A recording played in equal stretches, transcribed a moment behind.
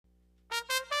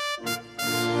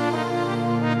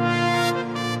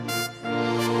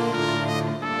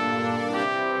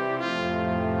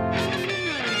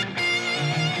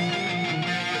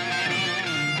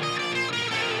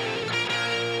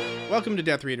Welcome to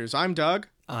Death Readers. I'm Doug.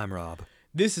 I'm Rob.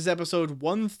 This is episode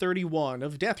 131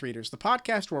 of Death Readers, the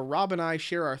podcast where Rob and I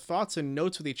share our thoughts and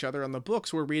notes with each other on the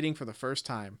books we're reading for the first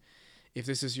time. If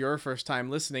this is your first time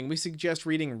listening, we suggest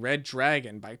reading Red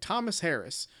Dragon by Thomas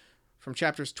Harris from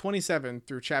chapters 27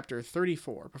 through chapter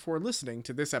 34 before listening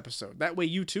to this episode. That way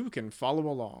you too can follow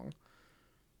along.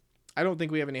 I don't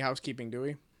think we have any housekeeping, do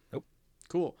we? Nope.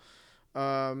 Cool.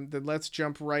 Then let's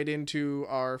jump right into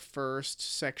our first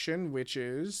section, which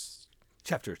is...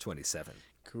 Chapter 27.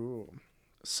 Cool.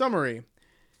 Summary.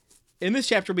 In this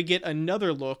chapter, we get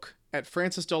another look at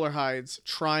Francis Dolarhyde's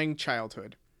trying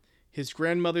childhood. His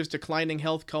grandmother's declining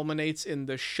health culminates in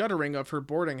the shuttering of her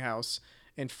boarding house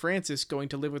and Francis going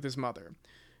to live with his mother.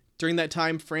 During that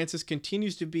time, Francis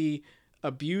continues to be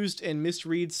abused and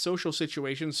misreads social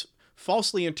situations,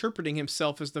 falsely interpreting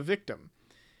himself as the victim.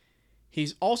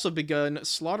 He's also begun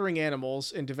slaughtering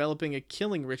animals and developing a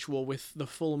killing ritual with the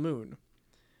full moon.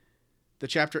 The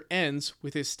chapter ends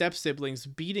with his step-siblings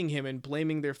beating him and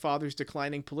blaming their father's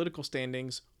declining political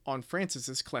standings on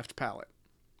Francis's cleft palate.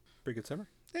 Pretty good summary.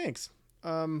 Thanks.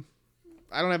 I don't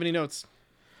have any notes.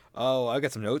 Oh, I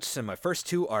got some notes, and my first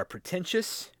two are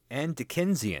pretentious and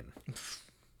Dickensian.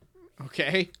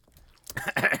 Okay.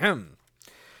 I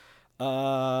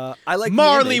like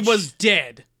Marley was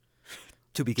dead.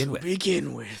 To begin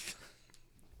with.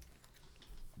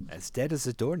 As dead as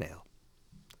a doornail.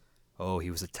 Oh,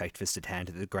 he was a tight-fisted hand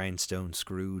at the grindstone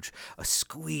Scrooge, a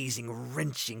squeezing,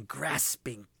 wrenching,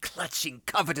 grasping, clutching,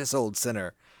 covetous old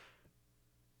sinner,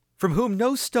 from whom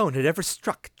no stone had ever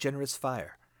struck generous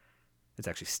fire. It's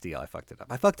actually steel. I fucked it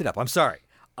up. I'm sorry.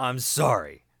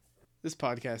 This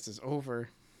podcast is over.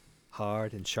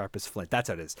 Hard and sharp as flint. That's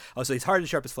how it is. Oh, so he's hard and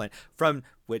sharp as flint, from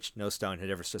which no stone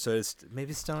had ever struck. So it's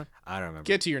maybe stone? I don't remember.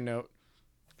 Get to your note.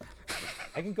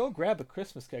 I can go grab a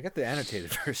Christmas card. I got the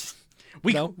annotated version.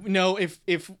 No,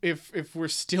 if we're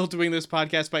still doing this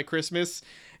podcast by Christmas,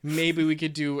 maybe we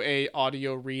could do a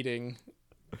audio reading.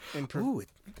 Ooh,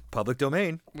 public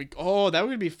domain. That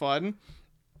would be fun.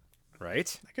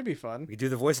 Right? That could be fun. We do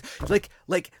the voice like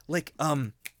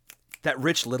that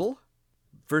Rich Little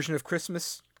version of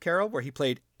Christmas Carol where he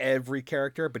played every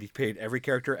character, but he played every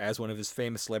character as one of his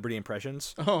famous celebrity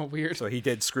impressions. Oh, weird. So he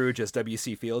did Scrooge as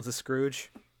W.C. Fields as Scrooge.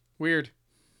 Weird.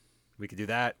 We could do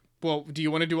that. Well, do you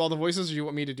want to do all the voices, or do you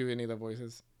want me to do any of the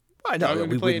voices? I know.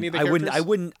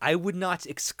 I would not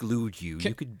exclude you.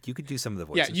 You could do some of the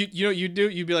voices. Yeah, you'd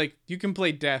be like, you can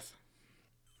play Death.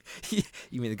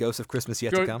 You mean the Ghost of Christmas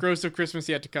Yet to Come? Ghost of Christmas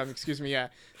Yet to Come. Excuse me. Yeah,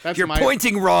 that's You're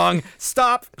pointing wrong.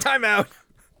 Stop. Time out.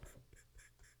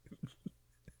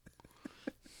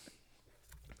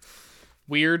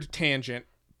 Weird tangent.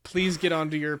 Please get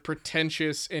onto your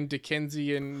pretentious and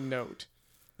Dickensian note.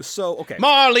 So, okay.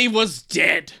 Marley was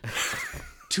dead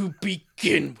to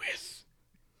begin with.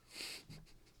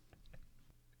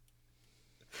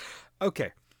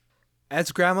 Okay.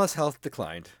 As Grandma's health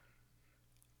declined,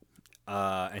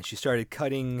 and she started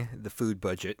cutting the food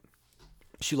budget,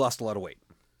 she lost a lot of weight.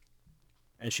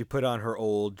 And she put on her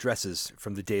old dresses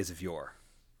from the days of yore.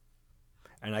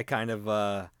 And I kind of,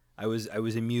 I was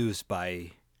amused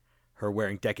by her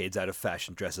wearing decades out of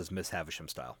fashion dresses Miss Havisham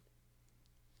style.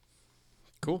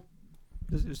 Cool.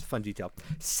 It was a fun detail.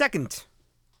 Second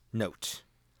note.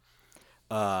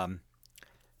 In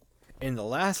the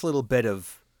last little bit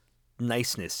of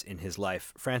niceness in his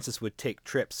life, Francis would take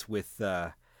trips with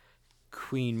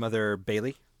Queen Mother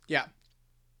Bailey. Yeah.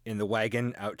 In the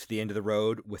wagon out to the end of the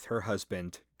road with her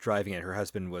husband driving it. Her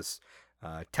husband was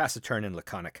taciturn and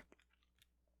laconic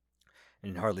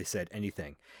and hardly said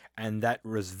anything. And that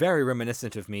was very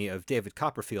reminiscent of me of David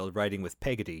Copperfield riding with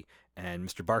Peggotty and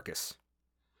Mr. Barkis.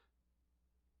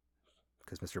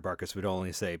 Because Mr. Barkis would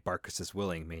only say Barkis is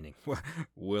willing, meaning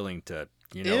willing to,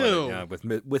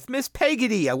 with Miss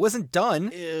Peggotty. I wasn't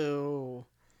done. Ew.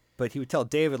 But he would tell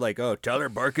David, like, oh, tell her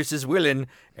Barkis is willing.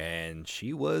 And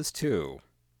she was too.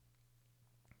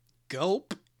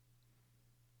 Gulp.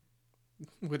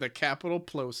 With a capital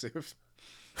plosive.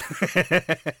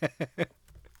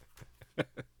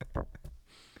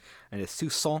 And a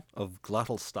soupçon of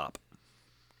glottal stop.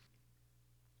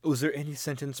 Was there any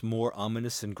sentence more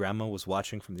ominous than Grandma was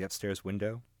watching from the upstairs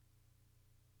window?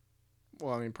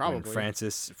 Well, I mean, probably. When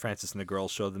Francis and the girl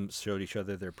showed each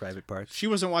other their private parts. She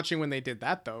wasn't watching when they did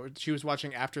that, though. She was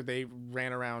watching after they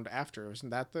ran around after. Isn't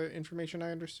that the information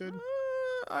I understood?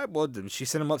 She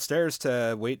sent him upstairs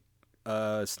to wait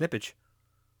snippage.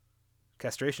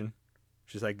 Castration.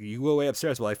 She's like, you go away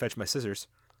upstairs while I fetch my scissors.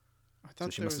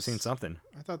 So she must have seen something.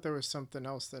 I thought there was something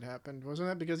else that happened. Wasn't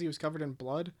that because he was covered in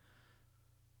blood?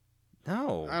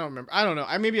 No. I don't remember. I don't know.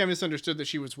 Maybe I misunderstood that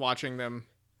she was watching them.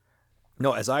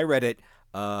 No, as I read it,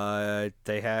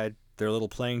 They had their little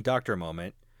playing doctor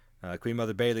moment. Queen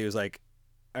Mother Bailey was like,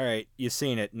 all right, you've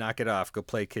seen it. Knock it off. Go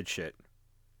play kid shit.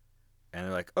 And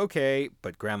they're like, okay,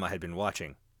 but Grandma had been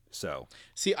watching, so.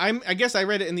 See, I guess I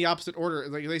read it in the opposite order.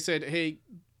 Like they said, hey,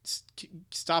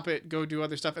 stop it, go do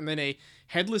other stuff. And then a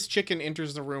headless chicken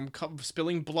enters the room,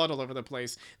 spilling blood all over the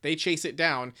place. They chase it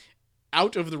down,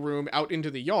 out of the room, out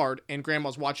into the yard, and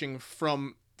Grandma's watching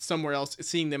from somewhere else,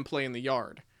 seeing them play in the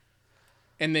yard.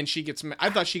 And then she gets mad. I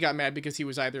thought she got mad because he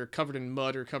was either covered in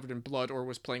mud or covered in blood or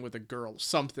was playing with a girl.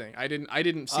 Something. I didn't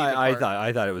see the part.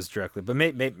 I thought it was directly, but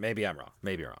maybe I'm wrong.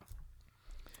 Maybe I'm wrong.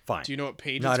 Fine. Do you know what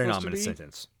page Not it's an supposed to be? ominous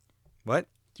sentence. What?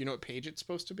 Do you know what page it's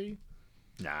supposed to be?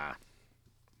 Nah.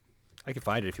 I can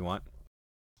find it if you want.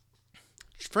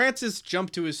 Francis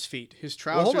jumped to his feet, his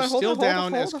trousers Hold on, still hold on,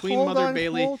 down hold as on, Queen hold Mother on,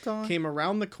 Bailey hold on. came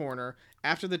around the corner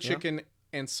after the chicken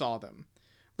and saw them.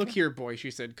 Look here, boy, she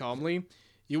said calmly.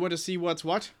 You want to see what's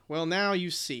what? Well, now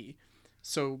you see.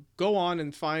 So go on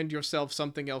and find yourself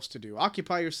something else to do.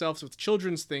 Occupy yourselves with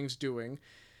children's doings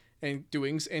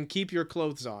and keep your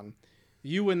clothes on.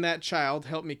 You and that child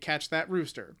help me catch that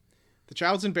rooster. The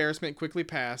child's embarrassment quickly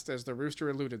passed as the rooster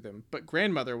eluded them, but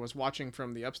Grandmother was watching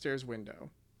from the upstairs window.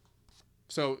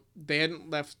 So they hadn't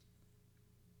left.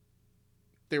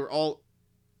 They were all.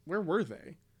 Where were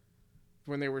they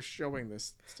when they were showing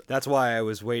this stuff? That's why I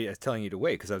was telling you to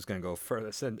wait, because I was going to go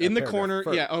further. In the corner,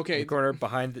 yeah, okay. In the corner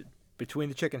between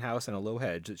the chicken house and a low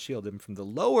hedge that shielded him from the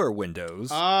lower windows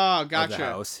Ah, gotcha. of the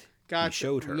house. Gotcha. He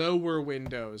showed her. Lower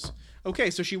windows. Okay,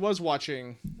 so she was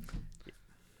watching.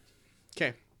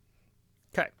 Okay.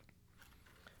 Okay.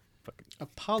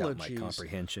 Apologies. Got my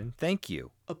comprehension. Thank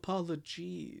you.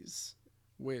 Apologies.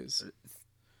 Whiz.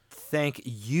 Thank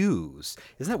yous.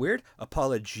 Isn't that weird?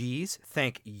 Apologies.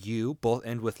 Thank you. Both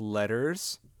end with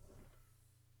letters.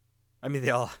 I mean,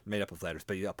 they all made up of letters,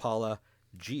 but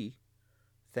apology.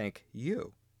 Thank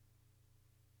you.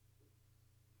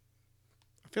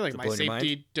 I feel like Does it my blow your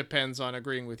safety depends on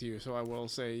agreeing with you, so I will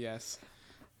say yes.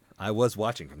 I was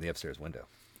watching from the upstairs window.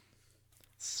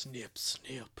 Snip,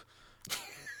 snip.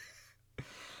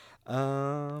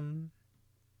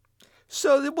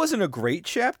 So it wasn't a great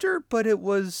chapter, but it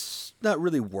was not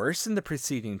really worse than the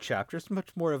preceding chapters. Much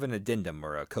more of an addendum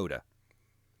or a coda.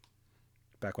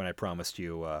 Back when I promised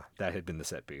you that had been the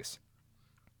set piece.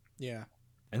 Yeah.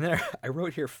 And then I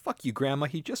wrote here, fuck you, Grandma.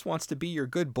 He just wants to be your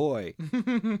good boy.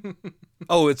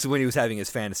 Oh, it's when he was having his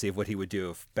fantasy of what he would do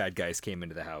if bad guys came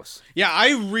into the house. Yeah,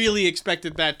 I really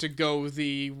expected that to go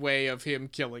the way of him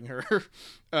killing her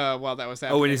while that was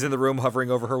happening. Oh, and he's in the room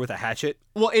hovering over her with a hatchet?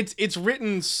 Well, it's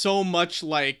written so much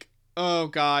like, oh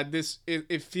God,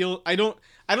 it feel I don't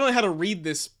know how to read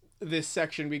this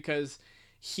section because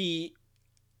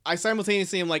I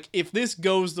simultaneously am like, if this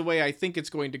goes the way I think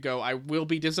it's going to go, I will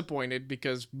be disappointed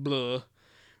because blah.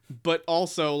 But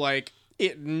also, like,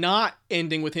 it not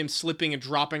ending with him slipping and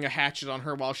dropping a hatchet on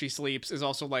her while she sleeps is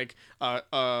also like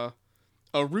a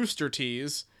rooster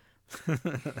tease. I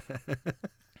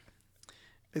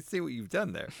see what you've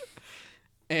done there.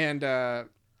 And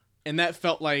that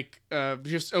felt like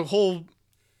just a whole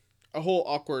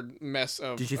awkward mess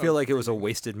of. Did you feel like it was a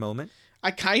wasted moment? I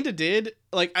kind of did.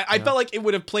 Like I felt like it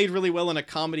would have played really well in a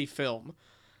comedy film.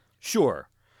 Sure,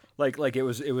 like it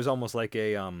was almost like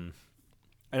an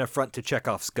affront to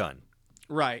Chekhov's gun.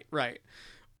 Right.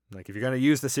 Like if you're gonna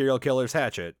use the serial killer's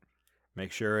hatchet,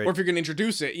 make sure. Or if you're gonna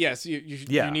introduce it, yes,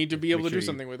 you need to be able to do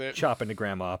something with it. Chop into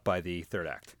Grandma by the third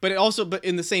act. But but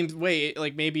in the same way,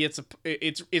 like maybe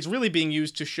it's really being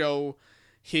used to show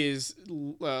his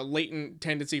latent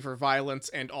tendency for violence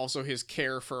and also his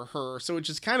care for her. So it's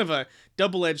just kind of a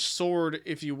double-edged sword,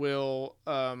 if you will.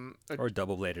 Or a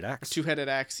double-bladed axe. Two-headed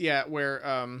axe, yeah, where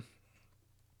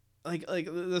like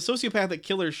the sociopathic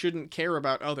killer shouldn't care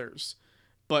about others,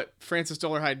 but Francis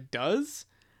Dolarhyde does.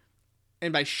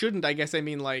 And by shouldn't, I guess I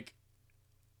mean like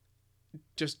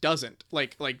just doesn't.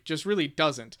 Like just really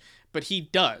doesn't. But he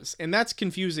does, and that's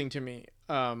confusing to me.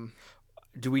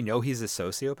 Do we know he's a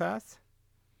sociopath?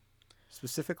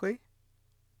 Specifically?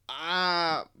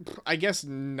 I guess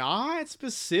not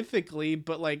specifically,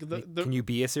 but like the Can you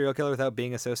be a serial killer without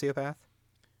being a sociopath?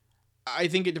 I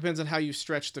think it depends on how you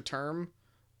stretch the term.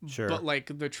 Sure. But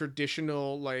like the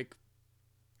traditional, like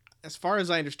as far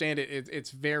as I understand it,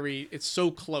 it's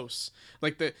so close.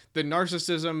 Like the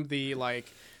narcissism,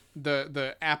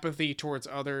 the apathy towards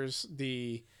others,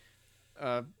 the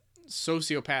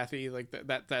sociopathy, like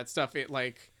that stuff.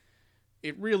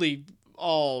 It really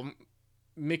all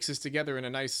mixes together in a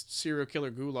nice serial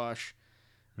killer goulash.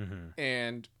 Mm-hmm.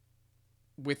 And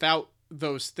without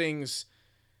those things,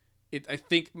 I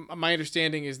think my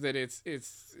understanding is that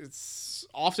it's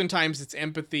oftentimes it's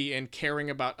empathy and caring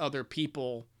about other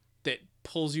people that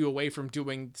pulls you away from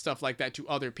doing stuff like that to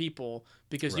other people,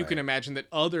 because you can Right. imagine that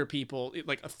other people,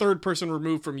 like a third person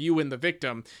removed from you and the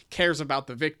victim, cares about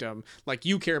the victim like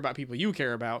you care about people you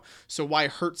care about. So why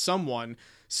hurt someone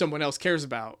else cares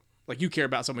about, like you care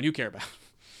about someone you care about?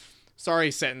 Sorry,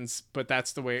 sentence, but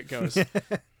that's the way it goes.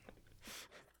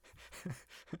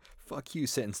 Fuck you,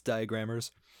 sentence diagrammers.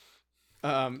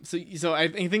 So I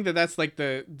think that that's like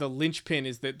the linchpin,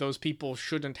 is that those people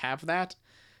shouldn't have that,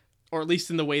 or at least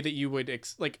in the way that you would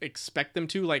expect them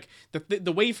to. Like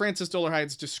the way Francis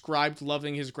Dolarhyde's described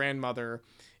loving his grandmother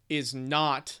is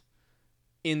not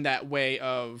in that way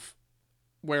of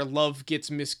where love gets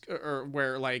or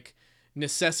where like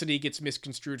necessity gets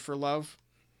misconstrued for love.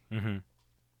 Mm-hmm.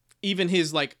 Even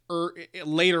his like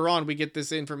later on we get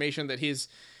this information that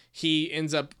he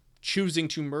ends up choosing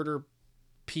to murder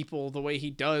people the way he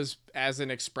does as an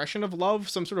expression of love,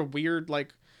 some sort of weird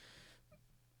like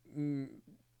I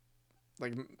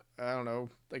don't know,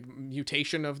 like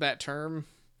mutation of that term.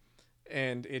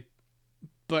 And it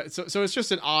but so it's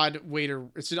just an odd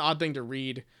thing to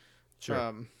read.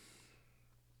 Sure.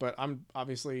 But I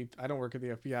don't work at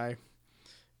the FBI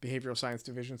behavioral science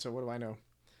division, so what do I know?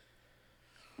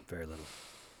 Very little.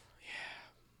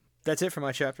 That's it for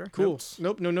my chapter. Cool. Notes.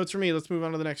 Nope, no notes for me. Let's move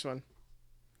on to the next one.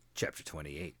 Chapter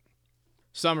 28.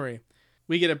 Summary.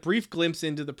 We get a brief glimpse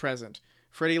into the present.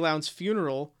 Freddie Lounge's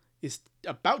funeral is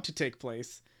about to take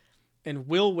place, and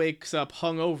Will wakes up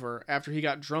hungover after he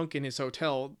got drunk in his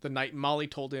hotel the night Molly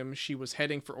told him she was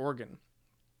heading for Oregon.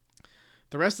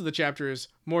 The rest of the chapter is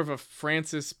more of a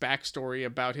Francis backstory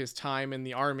about his time in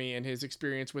the army and his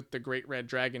experience with the Great Red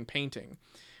Dragon painting.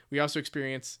 We also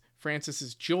experience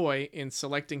Francis's joy in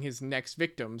selecting his next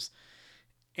victims,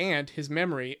 and his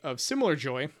memory of similar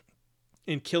joy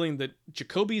in killing the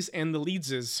Jacobys and the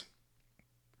Leedses.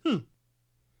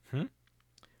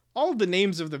 All of the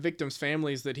names of the victims'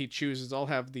 families that he chooses all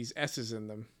have these S's in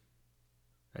them.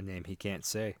 A name he can't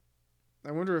say.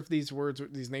 I wonder if these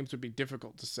names would be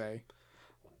difficult to say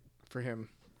for him.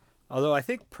 Although I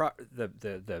think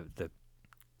the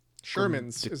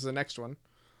Sherman's is the next one.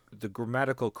 The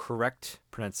grammatical correct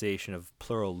pronunciation of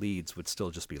plural Leeds would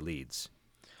still just be Leeds.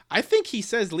 I think he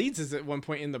says Leedses at one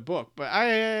point in the book, but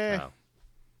Oh.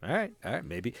 All right.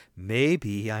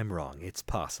 Maybe I'm wrong. It's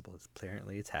possible.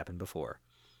 Apparently, it's happened before.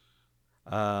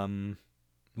 My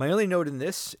only note in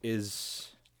this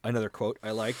is another quote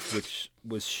I liked, which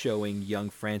was showing young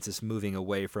Francis moving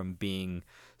away from being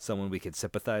someone we could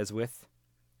sympathize with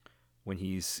when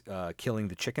he's killing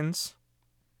the chickens.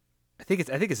 I think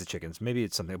it's the chickens. Maybe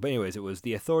it's something. But anyways, it was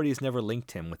the authorities never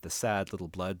linked him with the sad little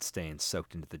blood stains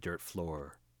soaked into the dirt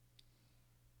floor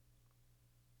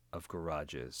of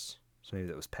garages. So maybe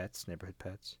that was Pets, Neighborhood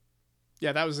Pets.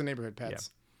 Yeah, that was the Neighborhood Pets.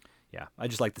 Yeah, I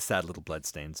just like the sad little blood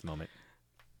stains moment.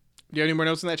 Do you have any more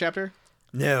notes in that chapter?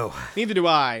 No. Neither do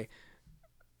I.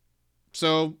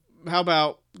 So how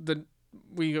about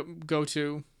we go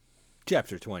to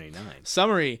Chapter 29.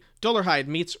 summary. Dolarhyde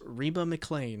meets Reba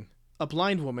McLean, a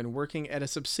blind woman working at a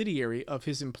subsidiary of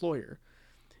his employer.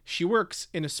 She works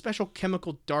in a special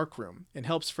chemical darkroom and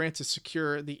helps Francis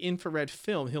secure the infrared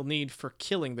film he'll need for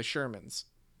killing the Shermans.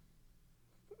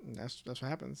 That's what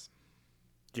happens.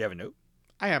 Do you have a note?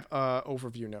 I have a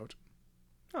overview note.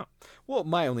 Oh. Well,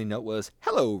 my only note was,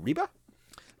 hello, Reba.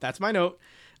 That's my note.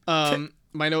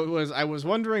 My note was, I was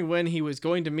wondering when he was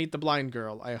going to meet the blind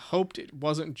girl. I hoped it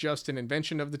wasn't just an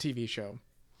invention of the TV show.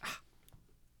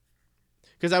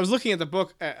 Because I was looking at the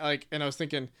book, and I was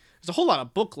thinking, there's a whole lot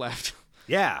of book left.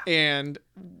 Yeah. And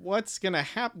what's going to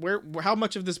happen? How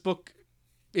much of this book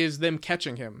is them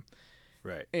catching him?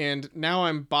 Right. And now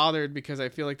I'm bothered because I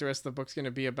feel like the rest of the book's going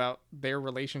to be about their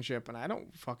relationship, and I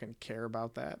don't fucking care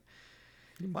about that.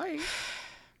 You might.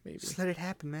 Maybe. Just let it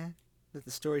happen, man. Let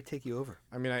the story take you over.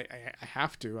 I mean, I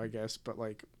have to, I guess, but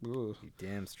like, ugh. You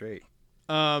damn straight.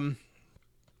 Do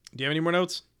you have any more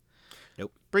notes?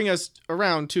 Nope. Bring us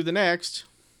around to the next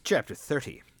Chapter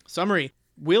 30. summary.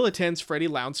 Will attends Freddie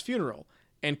Lounge's funeral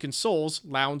and consoles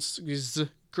Lounge's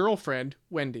girlfriend,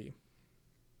 Wendy.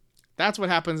 That's what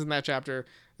happens in that chapter.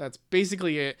 That's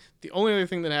basically it. The only other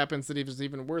thing that happens that is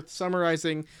even worth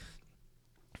summarizing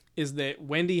is that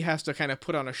Wendy has to kind of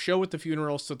put on a show at the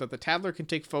funeral so that the Tattler can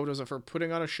take photos of her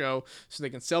putting on a show so they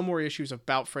can sell more issues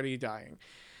about Freddie dying.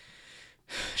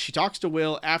 She talks to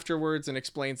Will afterwards and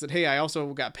explains that, hey, I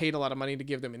also got paid a lot of money to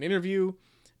give them an interview,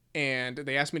 and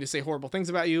they asked me to say horrible things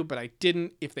about you, but I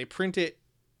didn't. If they print it,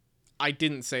 I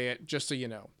didn't say it, just so you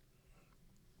know.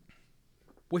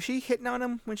 Was she hitting on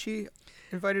him when she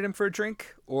invited him for a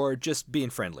drink, or just being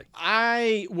friendly?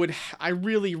 I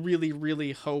really, really,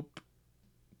 really hope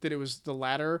that it was the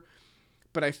latter,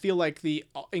 but I feel like the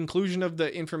inclusion of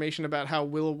the information about how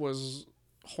Will was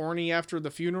horny after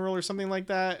the funeral or something like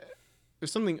that.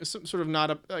 There's some sort of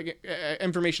not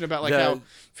information about like how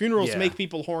funerals make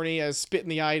people horny as spit in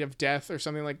the eye of death or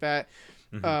something like that.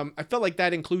 I felt like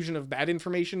that inclusion of that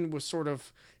information was sort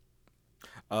of.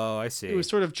 Oh, I see. It was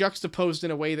sort of juxtaposed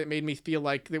in a way that made me feel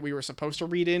like that we were supposed to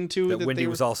read into that Wendy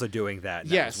was also doing that.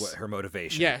 And yes, that was what her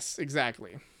motivation. Yes,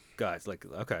 exactly. Guys, like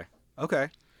okay.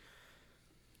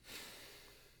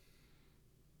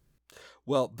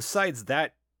 Well, besides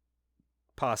that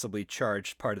possibly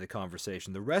charged part of the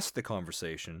conversation, the rest of the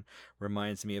conversation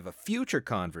reminds me of a future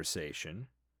conversation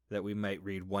that we might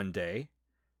read one day.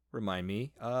 Remind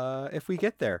me if we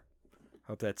get there.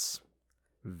 Hope that's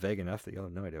vague enough that you'll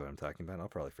have no idea what I'm talking about. I'll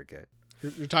probably forget.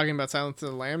 You're talking about Silence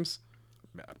of the Lambs?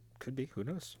 Could be. Who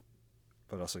knows?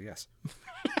 But also, yes.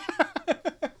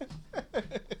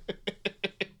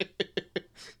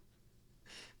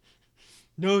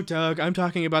 No, Doug. I'm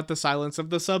talking about the silence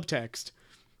of the subtext.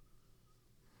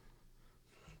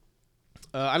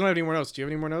 I don't have any more notes. Do you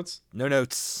have any more notes? No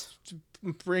notes.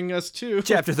 Bring us to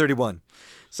Chapter 31.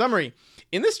 Summary.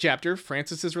 In this chapter,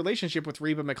 Francis's relationship with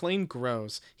Reba McClane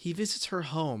grows. He visits her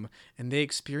home, and they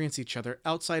experience each other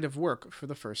outside of work for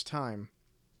the first time.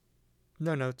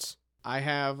 No notes. I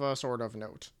have a sort of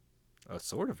note. A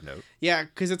sort of note? Yeah,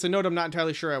 because it's a note I'm not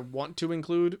entirely sure I want to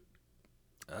include.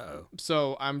 Uh-oh.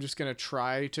 So I'm just going to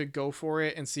try to go for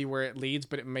it and see where it leads,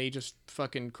 but it may just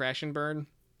fucking crash and burn.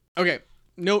 Okay,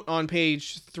 note on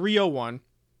page 301.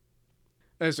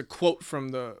 There's a quote from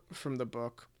the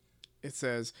book. It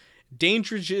says,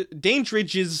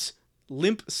 Dandridge's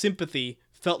limp sympathy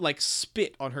felt like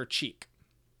spit on her cheek.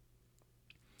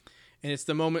 And it's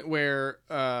the moment where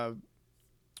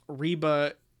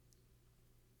Reba...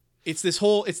 It's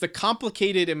the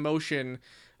complicated emotion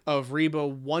of Reba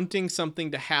wanting something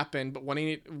to happen, but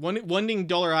wanting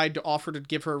Dolarhyde to offer to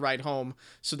give her a ride home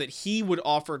so that he would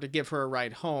offer to give her a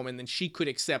ride home, and then she could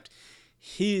accept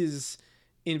his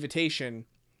invitation.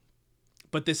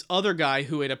 But this other guy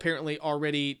who had apparently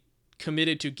already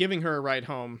committed to giving her a ride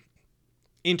home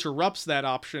interrupts that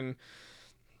option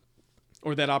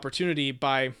or that opportunity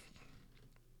by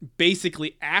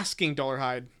basically asking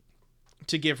Dolarhyde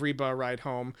to give Reba a ride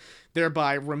home,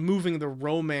 thereby removing the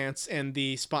romance and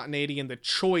the spontaneity and the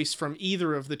choice from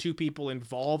either of the two people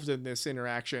involved in this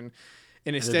interaction.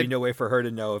 And instead, there'd be no way for her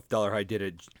to know if Dolarhyde did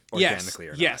it organically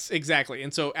or not. Yes, exactly.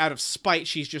 And so out of spite,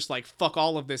 she's just like, fuck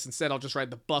all of this. Instead, I'll just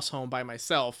ride the bus home by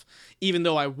myself, even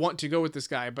though I want to go with this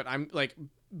guy. But I'm like,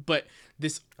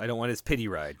 I don't want his pity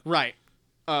ride. Right.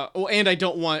 And I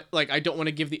don't want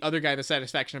to give the other guy the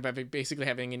satisfaction of basically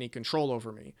having any control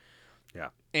over me. Yeah.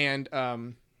 And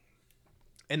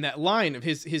that line of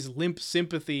his limp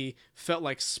sympathy felt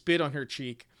like spit on her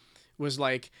cheek was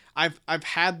like, I've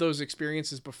had those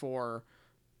experiences before,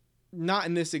 not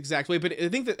in this exact way, but I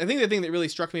think the thing that really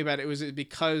struck me about it was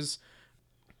because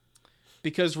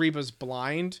Reba's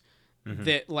blind, mm-hmm.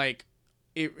 that like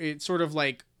it sort of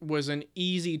like was an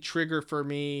easy trigger for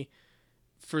me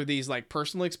for these like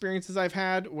personal experiences I've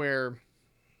had where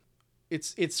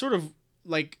it's sort of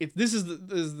like this is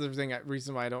the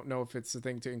reason why I don't know if it's the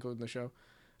thing to include in the show.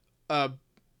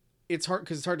 It's hard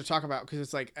because it's hard to talk about because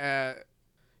it's like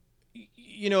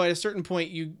you know, at a certain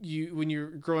point you when you're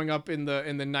growing up in the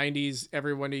 90s,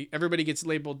 everybody gets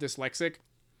labeled dyslexic,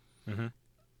 mm-hmm.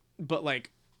 but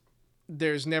like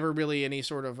there's never really any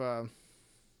sort of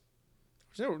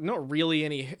there's not really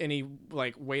any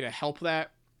like way to help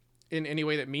that in any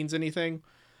way that means anything.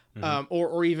 Mm-hmm.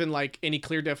 Or even like any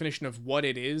clear definition of what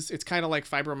it is. It's kind of like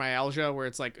fibromyalgia, where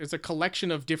it's like it's a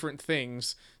collection of different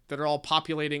things that are all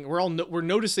populating. We're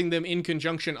noticing them in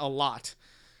conjunction a lot.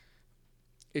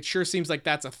 It sure seems like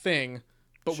that's a thing,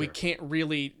 but we can't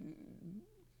really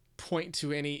point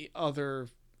to any other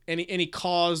any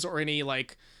cause or any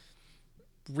like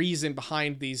reason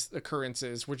behind these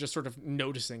occurrences. We're just sort of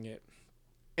noticing it,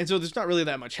 and so there's not really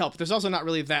that much help. There's also not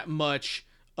really that much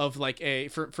of like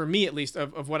for me at least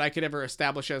of what I could ever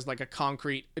establish as like a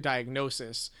concrete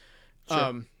diagnosis.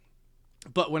 Sure.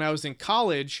 But when I was in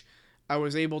college, I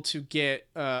was able to get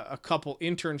a couple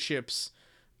internships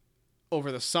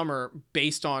over the summer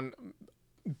based on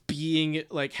being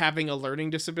like having a learning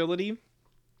disability.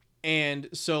 And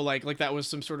so like that was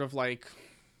some sort of like,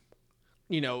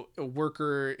 you know, a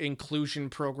worker inclusion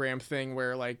program thing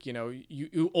where like, you know,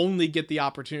 you only get the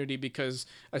opportunity because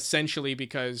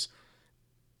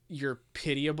you're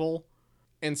pitiable.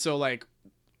 And so like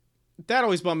that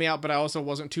always bummed me out, but I also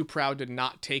wasn't too proud to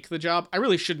not take the job. I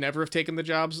really should never have taken the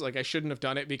jobs. Like, I shouldn't have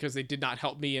done it because they did not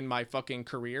help me in my fucking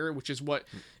career, which is what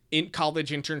in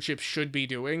college internships should be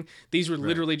doing. These were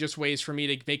literally just ways for me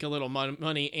to make a little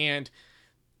money, and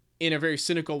in a very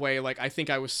cynical way, like, I think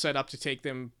I was set up to take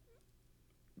them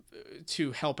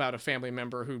to help out a family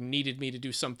member who needed me to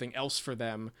do something else for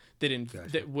them that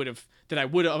I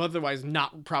would have otherwise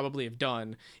not probably have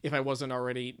done if I wasn't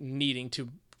already needing to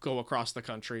go across the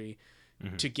country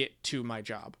to get to my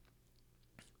job.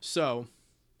 So,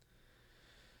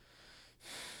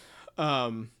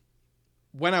 when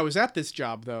I was at this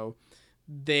job though,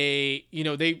 they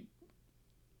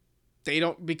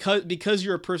don't, because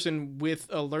you're a person with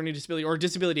a learning disability or a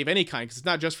disability of any kind, because it's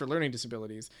not just for learning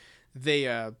disabilities,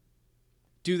 they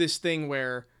do this thing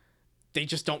where they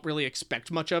just don't really expect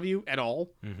much of you at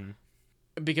all.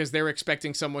 Because they're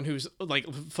expecting someone who's like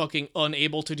fucking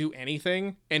unable to do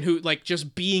anything, and who like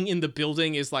just being in the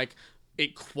building is like,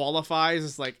 it qualifies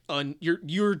as like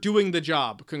you're doing the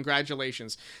job.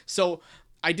 Congratulations. So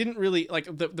I didn't really like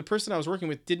the person I was working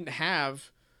with didn't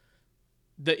have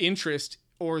the interest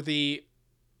or the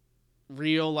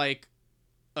real like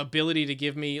ability to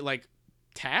give me like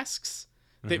tasks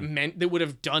that would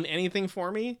have done anything for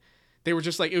me. They were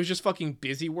just like, it was just fucking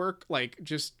busy work. Like,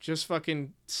 just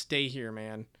fucking stay here,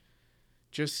 man.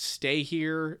 Just stay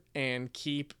here and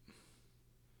keep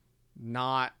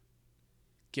not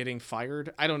getting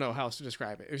fired. I don't know how else to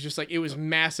describe it. It was just like, it was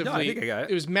massively, I think I got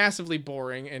it. It was massively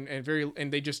boring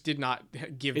and they just did not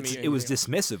give me anything. It was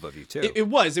dismissive of you too. It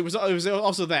was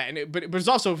also that, but it was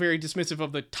also very dismissive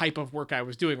of the type of work I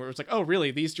was doing, where it was like, oh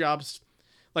really, these jobs,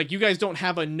 like, you guys don't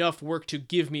have enough work to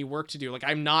give me work to do. Like,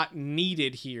 I'm not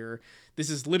needed here. This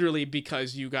is literally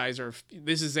because you guys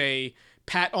this is a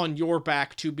pat on your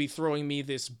back to be throwing me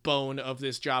this bone of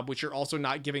this job, which you're also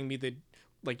not giving me the,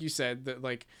 like you said,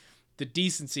 the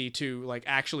decency to like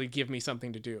actually give me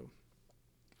something to do.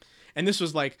 And this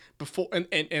was like before, and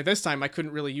at this time I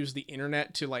couldn't really use the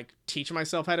internet to like teach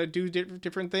myself how to do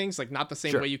different things, like not the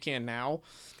same way you can now.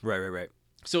 Right.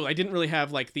 So I didn't really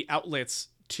have like the outlets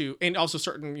to, and also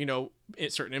certain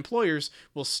employers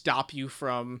will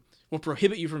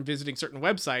prohibit you from visiting certain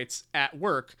websites at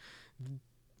work.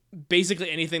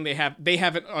 Basically anything they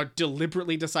haven't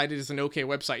deliberately decided is an okay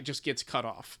website just gets cut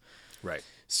off. Right.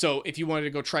 So if you wanted to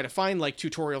go try to find like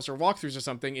tutorials or walkthroughs or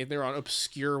something, if they're on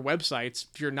obscure websites,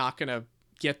 you're not going to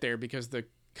get there because the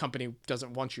company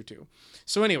doesn't want you to.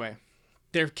 So anyway,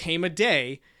 there came a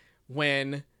day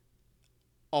when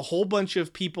a whole bunch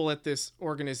of people at this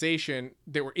organization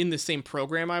that were in the same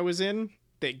program I was in,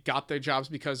 that got their jobs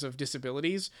because of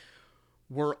disabilities,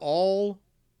 were all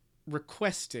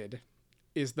requested,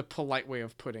 is the polite way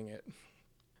of putting it.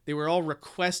 They were all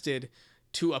requested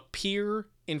to appear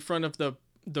in front of the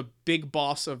big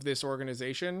boss of this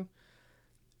organization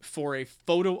for a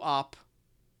photo op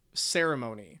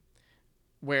ceremony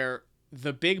where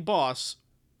the big boss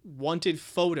wanted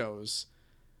photos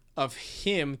of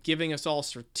him giving us all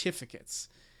certificates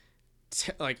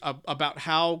about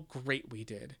how great we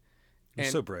did. You're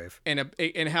so brave. And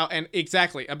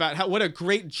exactly about what a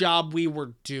great job we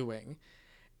were doing.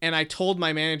 And I told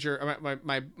my manager,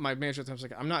 my manager at the time was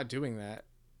like, I'm not doing that.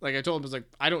 Like, I told him, I was like,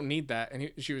 I don't need that.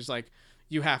 And she was like,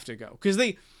 you have to go. Cause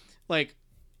she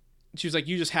was like,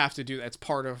 you just have to do that.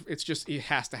 It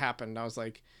has to happen. And I was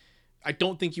like, I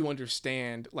don't think you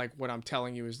understand, like, what I'm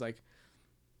telling you is like,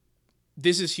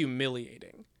 this is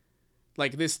humiliating.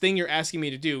 Like, this thing you're asking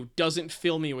me to do doesn't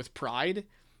fill me with pride.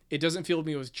 It doesn't fill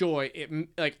me with joy. It,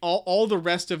 like, all the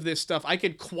rest of this stuff, I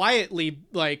could quietly,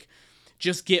 like,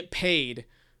 just get paid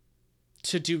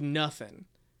to do nothing.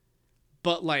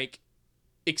 But, like,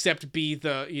 except be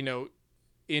the,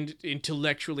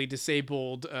 intellectually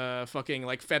disabled, fucking,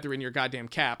 like, feather in your goddamn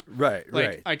cap. Right.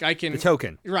 Like, I can... The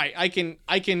token. Right. I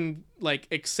can, like,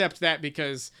 accept that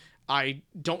because I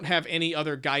don't have any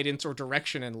other guidance or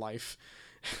direction in life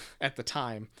at the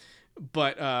time.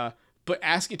 But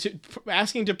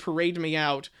asking to parade me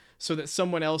out so that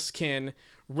someone else can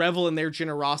revel in their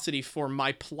generosity for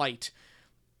my plight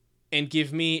and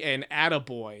give me an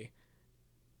attaboy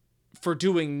for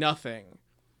doing nothing.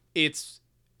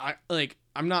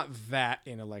 I'm not that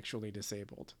intellectually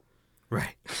disabled.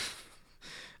 Right.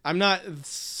 I'm not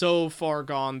so far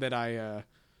gone that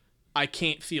I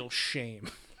can't feel shame.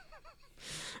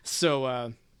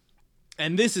 So,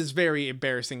 and this is very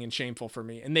embarrassing and shameful for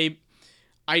me. And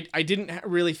I didn't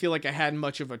really feel like I had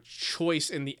much of a choice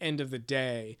in the end of the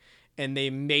day, and they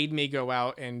made me go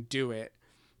out and do it.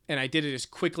 And I did it as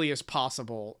quickly as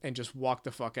possible and just walked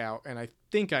the fuck out. And I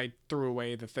think I threw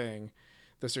away the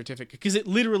certificate, because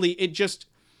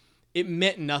it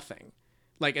meant nothing.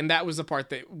 Like, and that was the part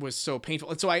that was so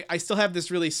painful. And so I still have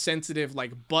this really sensitive,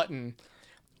 like, button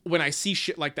when I see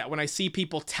shit like that, when I see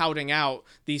people touting out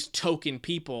these token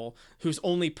people whose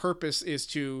only purpose is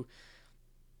to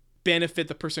benefit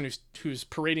the person who's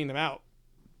parading them out.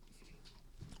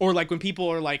 Or like when people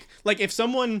are like if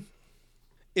someone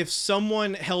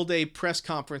held a press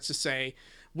conference to say,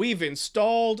 we've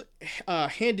installed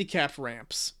handicap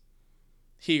ramps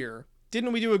here.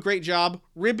 Didn't we do a great job?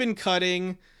 Ribbon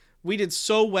cutting. We did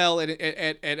so well at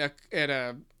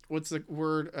a what's the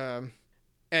word?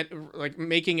 At like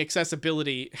making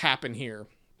accessibility happen here.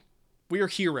 We are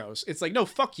heroes. It's like, no,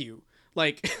 fuck you.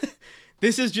 Like,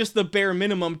 this is just the bare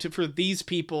minimum for these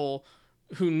people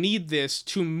who need this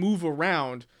to move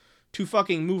around, to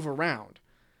fucking move around.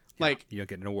 Yeah, like, you don't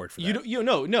get an award for that.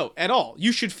 No, at all.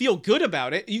 You should feel good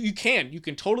about it. You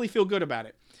can totally feel good about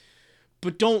it.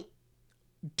 But don't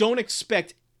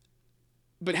expect,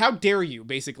 but how dare you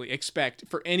basically expect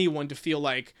for anyone to feel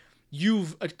like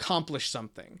you've accomplished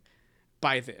something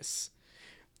by this.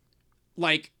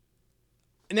 Like,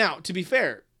 now, to be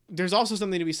fair, there's also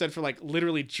something to be said for like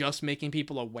literally just making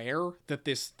people aware that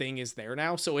this thing is there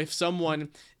now. So if someone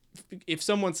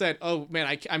said, oh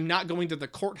man, I'm not going to the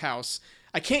courthouse,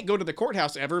 I can't go to the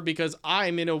courthouse ever because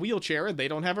I'm in a wheelchair and they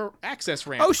don't have an access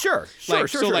ramp. Oh, sure.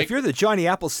 Like, if you're the Johnny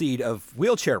Appleseed of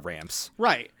wheelchair ramps.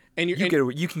 Right. And you can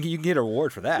get an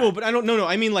award for that. No, but I don't. No.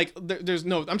 I mean, like, there's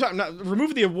no. I'm talking. Not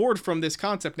remove the award from this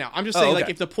concept now. I'm just saying, like,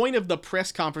 if the point of the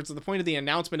press conference or the point of the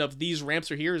announcement of these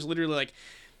ramps are here is literally like,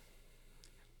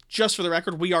 just for the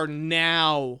record, we are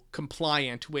now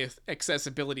compliant with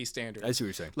accessibility standards. I see what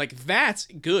you're saying. Like, that's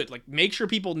good. Like, make sure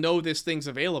people know this thing's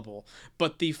available.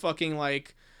 But the fucking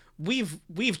like, we've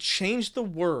changed the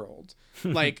world.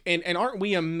 Like, and aren't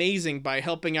we amazing by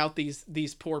helping out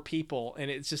these poor people? And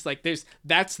it's just like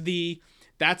that's the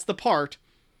part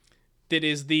that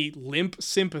is the limp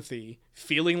sympathy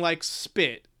feeling like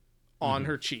spit on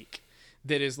her cheek.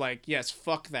 That is like, yes,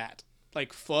 fuck that.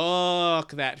 Like,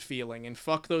 fuck that feeling, and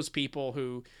fuck those people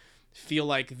who feel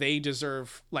like they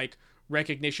deserve like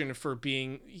recognition for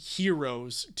being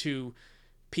heroes to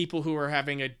people who are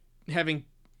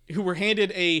who were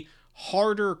handed a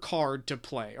harder card to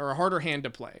play, or a harder hand to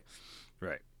play.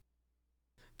 Right.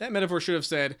 That metaphor should have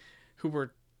said, who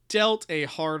were dealt a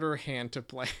harder hand to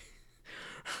play.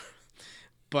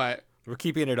 But we're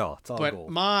keeping it all. It's all but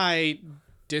gold. My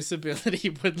disability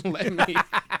wouldn't let me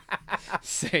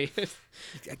say it.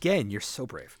 Again, you're so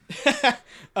brave.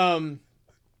 So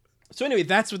anyway,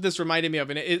 that's what this reminded me of,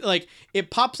 and it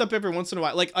pops up every once in a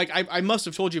while. Like I must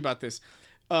have told you about this.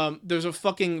 There's a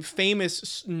fucking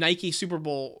famous Nike Super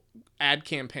Bowl ad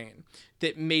campaign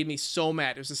that made me so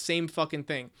mad. It was the same fucking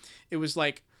thing. It was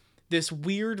like this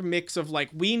weird mix of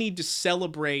like, we need to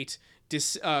celebrate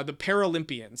the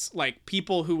Paralympians, like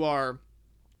people who are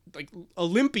like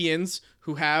Olympians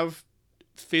who have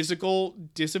physical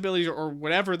disabilities or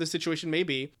whatever the situation may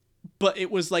be. But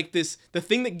it was like this, the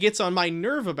thing that gets on my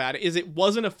nerve about it is it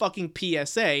wasn't a fucking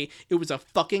PSA. It was a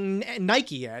fucking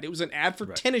Nike ad. It was an ad for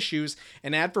tennis shoes,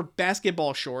 an ad for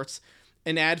basketball shorts,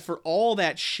 an ad for all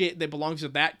that shit that belongs to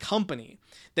that company.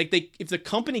 Like, if the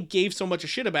company gave so much a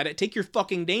shit about it, take your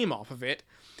fucking name off of it.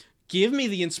 Give me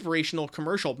the inspirational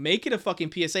commercial. Make it a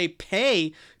fucking PSA.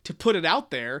 Pay to put it out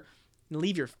there and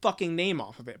leave your fucking name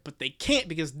off of it. But they can't,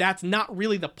 because that's not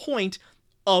really the point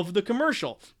of the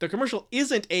commercial. The commercial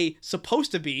isn't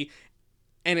supposed to be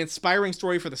an inspiring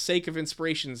story for the sake of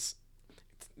inspirations.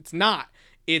 It's not.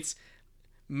 It's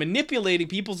manipulating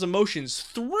people's emotions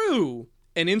through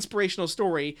an inspirational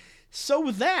story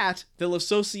so that they'll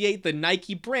associate the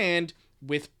Nike brand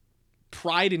with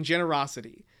pride and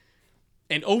generosity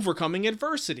and overcoming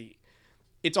adversity.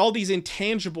 It's all these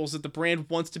intangibles that the brand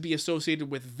wants to be associated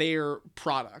with their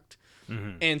product.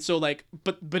 Mm-hmm. And so like,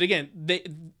 but again,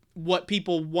 what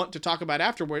people want to talk about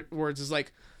afterwards is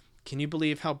like, can you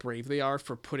believe how brave they are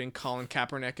for putting Colin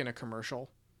Kaepernick in a commercial?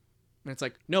 And it's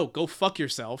like, no, go fuck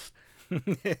yourself.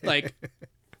 Like,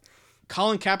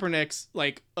 Colin Kaepernick's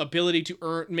like ability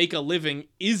to make a living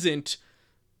isn't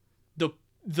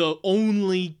the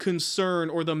only concern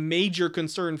or the major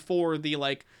concern for the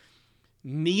like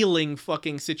kneeling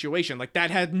fucking situation. Like, that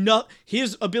had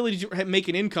his ability to make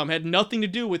an income had nothing to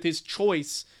do with his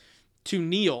choice to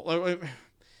kneel.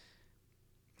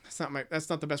 That's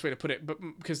not the best way to put it, but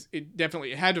because it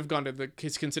had to have gone to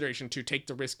his consideration to take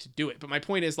the risk to do it. But my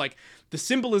point is, like, the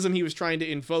symbolism he was trying to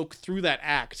invoke through that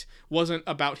act wasn't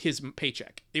about his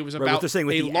paycheck. It was about what they're saying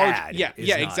with the ad. Yeah,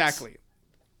 exactly.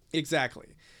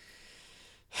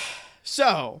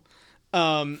 So,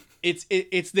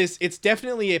 it's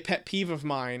definitely a pet peeve of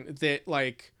mine that,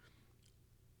 like,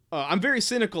 I'm very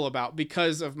cynical about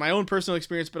because of my own personal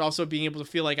experience, but also being able to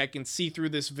feel like I can see through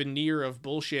this veneer of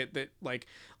bullshit that like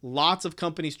lots of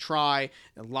companies try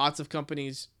and lots of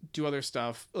companies do other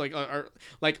stuff. Like, are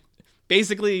like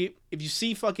basically if you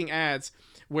see fucking ads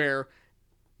where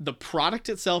the product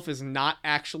itself is not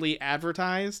actually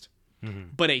advertised,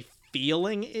 but a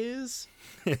feeling is,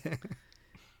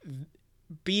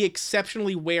 be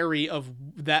exceptionally wary of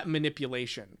that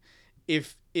manipulation.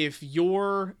 If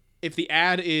the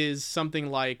ad is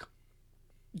something like,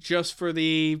 just for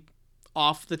the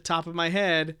off the top of my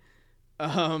head,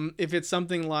 if it's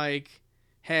something like,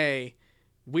 hey,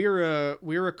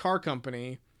 we're a car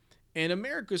company and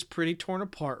America's pretty torn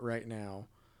apart right now,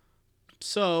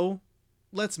 so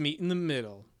let's meet in the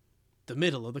middle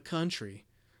of the country.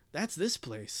 That's this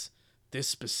place, this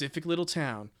specific little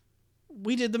town.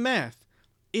 We did the math.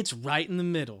 It's right in the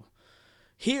middle.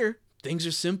 Here, things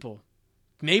are simple.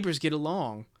 Neighbors get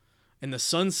along. And the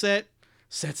sunset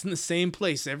sets in the same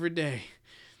place every day.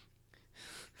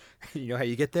 You know how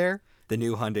you get there? The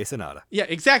new Hyundai Sonata. Yeah,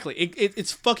 exactly.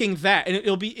 It's fucking that. And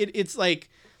it's like...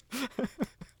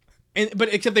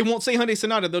 But except they won't say Hyundai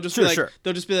Sonata. They'll just be like... Sure.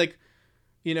 They'll just be like,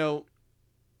 you know...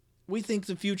 we think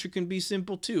the future can be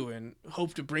simple too and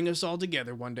hope to bring us all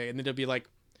together one day. And then it'll be like,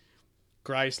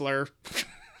 Chrysler.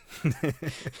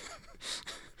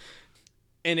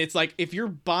 And it's like, if you're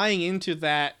buying into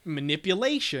that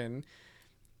manipulation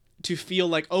to feel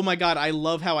like, oh my God, I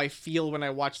love how I feel when I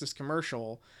watch this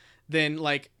commercial, then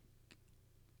like,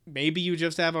 maybe you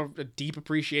just have a deep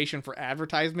appreciation for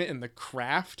advertisement and the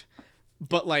craft,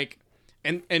 but like,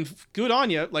 and good on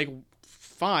you, like,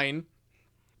 fine.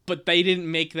 But they didn't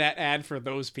make that ad for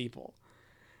those people.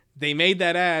 They made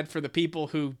that ad for the people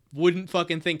who wouldn't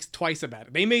fucking think twice about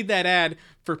it. They made that ad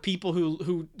for people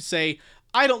who say,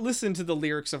 I don't listen to the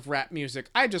lyrics of rap music.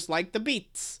 I just like the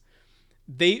beats.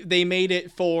 They made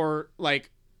it for like,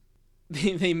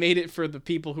 they made it for the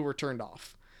people who were turned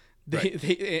off.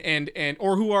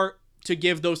 Or who are, to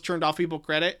give those turned off people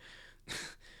credit,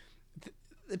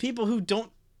 the people who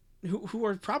don't, who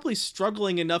are probably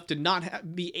struggling enough to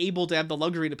not be able to have the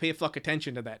luxury to pay fuck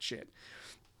attention to that shit.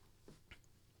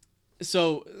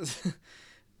 So,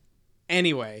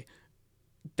 anyway,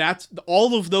 that's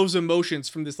all of those emotions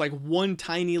from this like one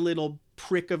tiny little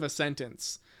prick of a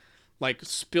sentence, like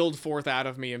spilled forth out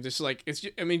of me. I'm just like, it's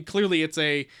just, I mean, clearly it's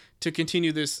to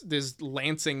continue this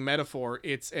Lansing metaphor,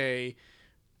 it's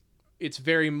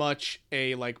very much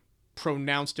a like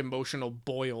pronounced emotional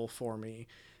boil for me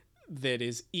that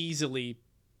is easily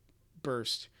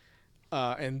burst,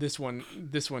 and this one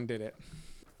did it.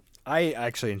 I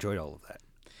actually enjoyed all of that.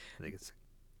 I think it's a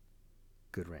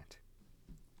good rant.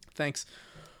 Thanks,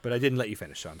 but I didn't let you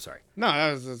finish, so I'm sorry. No,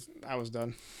 I was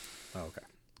done. Oh,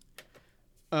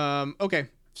 okay. Okay.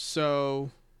 So,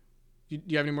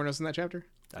 you have any more notes in that chapter?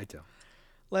 I do.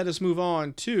 Let us move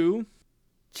on to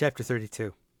chapter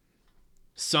 32.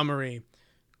 Summary.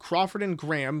 Crawford and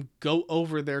Graham go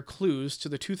over their clues to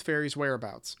the Tooth Fairy's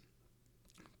whereabouts.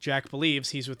 Jack believes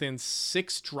he's within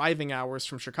 6 driving hours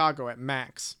from Chicago at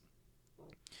max.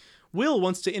 Will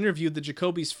wants to interview the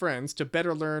Jacoby's friends to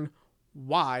better learn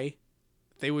why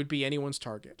they would be anyone's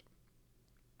target.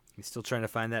 He's still trying to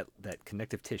find that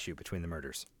connective tissue between the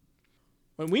murders.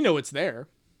 Well, we know it's there.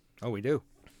 Oh, we do.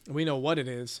 We know what it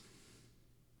is.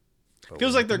 It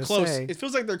feels like they're close. It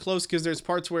feels like they're close because there's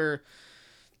parts where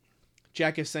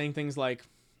Jack is saying things like,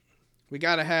 we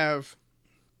got to have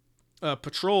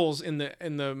patrols in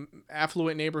the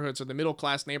affluent neighborhoods or the middle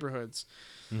class neighborhoods,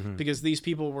 because these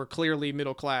people were clearly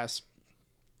middle class,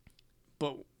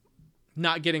 but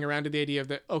not getting around to the idea of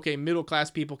that, okay, middle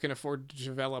class people can afford to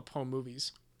develop home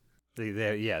movies.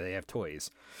 They have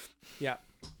toys. Yeah.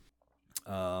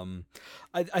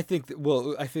 I think that,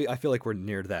 well, I feel like we're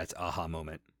near that aha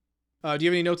moment. Do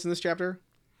you have any notes in this chapter?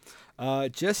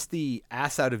 Just the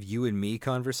ass out of you and me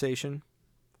conversation,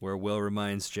 where Will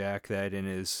reminds Jack that in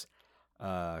his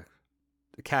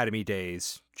academy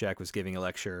days, Jack was giving a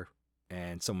lecture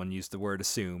and someone used the word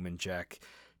assume, and Jack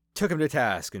took him to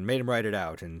task and made him write it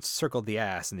out and circled the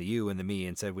ass and the you and the me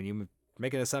and said, when you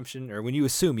make an assumption, or when you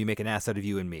assume, you make an ass out of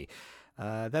you and me.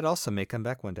 That also may come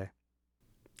back one day.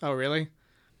 Oh, really?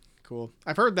 Cool.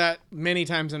 I've heard that many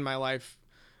times in my life.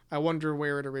 I wonder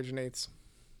where it originates.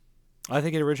 I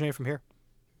think it originated from here.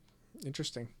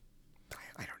 Interesting.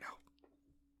 I don't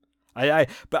know.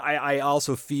 But I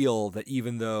also feel that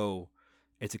even though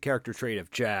it's a character trait of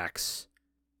Jack's,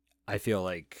 I feel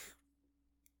like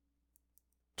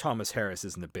Thomas Harris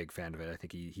isn't a big fan of it. I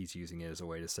think he's using it as a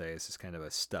way to say this is kind of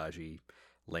a stodgy,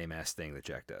 lame-ass thing that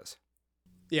Jack does.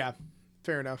 Yeah,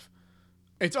 fair enough.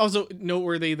 It's also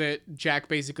noteworthy that Jack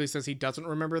basically says he doesn't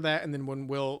remember that, and then when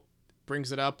Will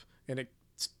brings it up and it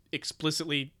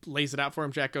explicitly lays it out for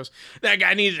him, Jack goes, "That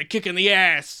guy needed a kick in the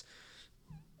ass."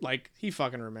 Like, he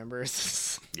fucking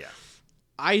remembers. Yeah.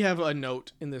 I have a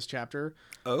note in this chapter.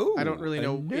 Oh, I don't really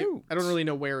know. note. I don't really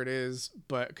know where it is,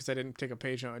 but because I didn't take a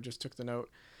page note, I just took the note.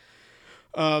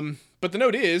 But the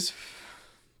note is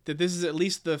that this is at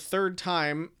least the third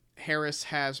time Harris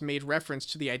has made reference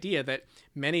to the idea that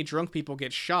many drunk people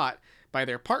get shot by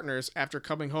their partners after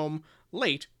coming home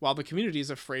late while the community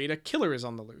is afraid a killer is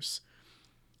on the loose.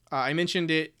 I mentioned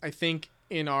it, I think,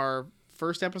 in our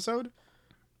first episode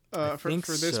for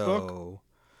this book.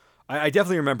 I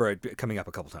definitely remember it coming up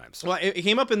a couple times. Well, it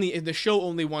came up in the show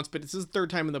only once, but this is the third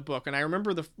time in the book. And I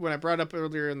remember when I brought it up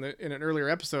earlier in an earlier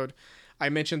episode, I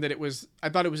mentioned that I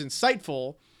thought it was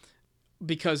insightful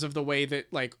because of the way that,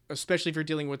 like, especially if you're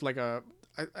dealing with like I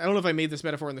don't know if I made this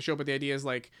metaphor in the show, but the idea is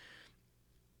like,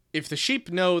 if the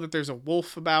sheep know that there's a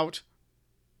wolf about,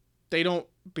 they don't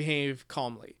behave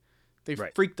calmly. They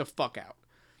freak the fuck out.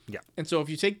 Yeah. And so if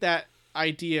you take that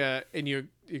idea and you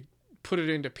put it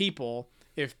into people,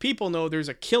 if people know there's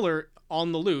a killer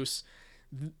on the loose,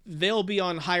 they'll be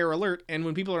on higher alert. And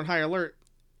when people are on higher alert,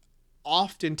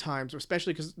 oftentimes,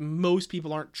 especially because most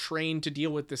people aren't trained to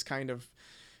deal with this kind of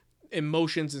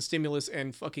emotions and stimulus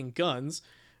and fucking guns,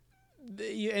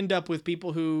 you end up with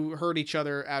people who hurt each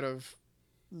other out of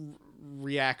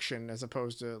reaction as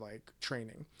opposed to like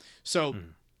training. So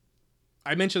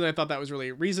I mentioned that I thought that was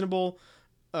really reasonable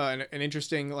and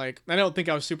interesting. Like, I don't think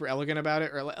I was super elegant about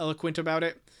it or eloquent about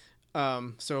it.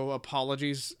 So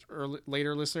apologies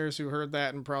later listeners who heard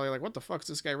that and probably like, what the fuck's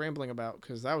this guy rambling about?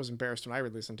 Because I was embarrassed when I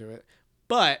listened to it.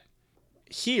 But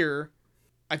here,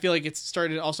 I feel like it's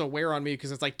started to also wear on me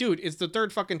because it's like, dude, it's the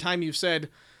third fucking time you've said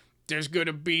it's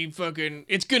gonna be goddamn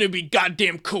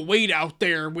Kuwait out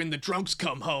there when the drunks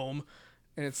come home.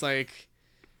 And it's like,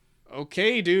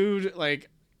 okay, dude, like,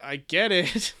 I get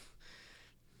it.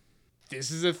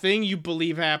 This is a thing you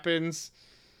believe happens.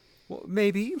 Well,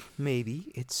 maybe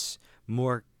it's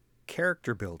more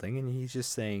character building, and he's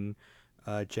just saying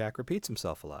Jack repeats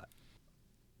himself a lot.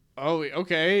 Oh,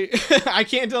 okay. I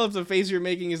can't tell if the face you're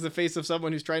making is the face of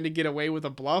someone who's trying to get away with a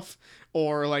bluff,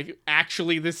 or like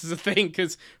actually this is a thing.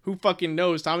 Because who fucking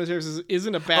knows? Thomas Harris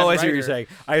isn't a bad writer. Oh, I see what you're saying.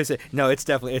 I would say no. It's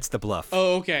the bluff.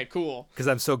 Oh, okay, cool. Because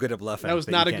I'm so good at bluffing. That was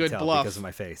not a good bluff because of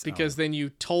my face. Because then you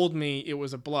told me it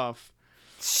was a bluff.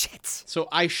 Shit. So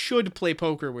I should play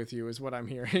poker with you, is what I'm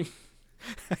hearing.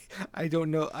 I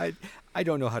don't know. I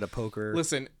don't know how to poker.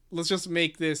 Listen, let's just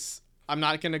make this. I'm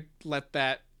not gonna let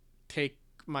that take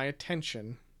my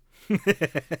attention.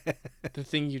 The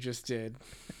thing you just did.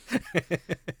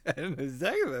 I don't know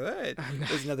exactly what.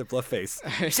 There's another bluff face.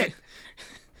 Shit.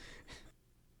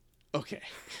 Okay.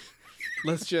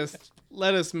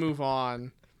 Let us move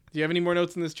on. Do you have any more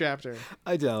notes in this chapter?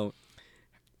 I don't.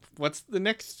 What's the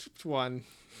next one?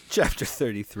 Chapter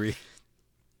 33.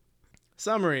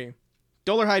 Summary.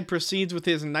 Dolarhyde proceeds with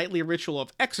his nightly ritual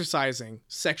of exercising,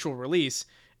 sexual release,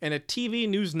 and a TV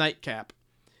news nightcap.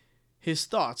 His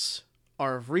thoughts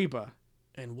are of Reba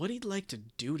and what he'd like to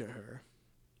do to her.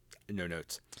 No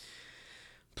notes.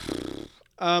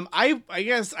 I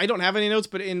guess I don't have any notes,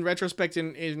 but in retrospect,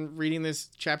 in reading this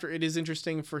chapter, it is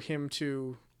interesting for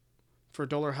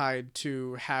Dolarhyde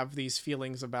to have these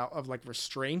feelings of like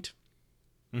restraint.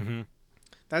 Mm-hmm.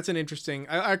 That's an interesting.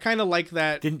 I kind of like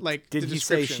that. Did he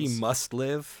say she must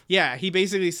live? Yeah, he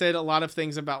basically said a lot of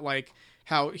things about like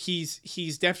how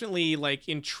he's definitely like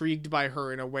intrigued by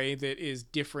her in a way that is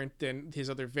different than his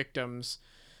other victims,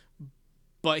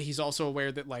 but he's also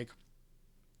aware that like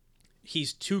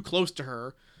he's too close to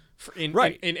her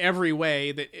in every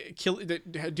way,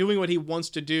 that doing what he wants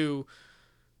to do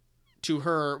to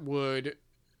her would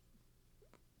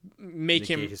make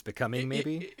him his becoming,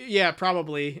 maybe. Yeah,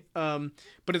 probably. But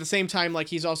at the same time, like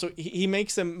he's also he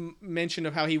makes a mention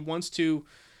of how he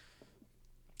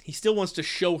still wants to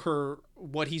show her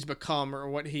what he's become or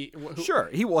what he. Sure,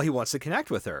 he wants to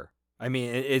connect with her. I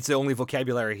mean, it's the only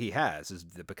vocabulary he has is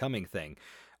the becoming thing.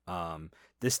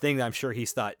 This thing that I'm sure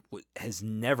he's thought has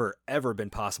never ever been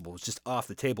possible was just off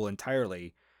the table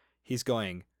entirely. He's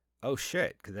going, oh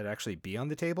shit, could that actually be on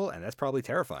the table? And that's probably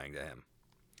terrifying to him.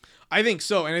 I think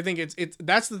so, and I think it's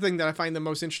that's the thing that I find the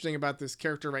most interesting about this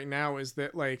character right now is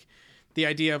that like the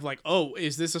idea of like, oh,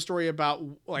 is this a story about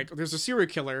like there's a serial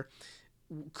killer?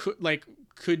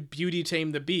 Could Beauty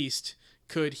tame the Beast?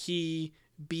 Could he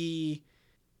be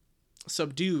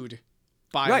subdued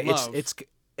by love?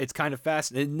 It's kind of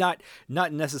fascinating, not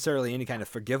necessarily any kind of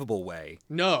forgivable way.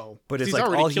 No, but it's like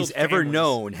all he's ever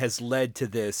known has led to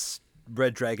this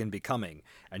Red Dragon becoming,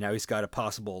 and now he's got a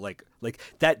possible like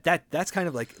that's kind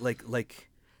of like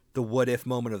the what if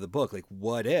moment of the book. Like,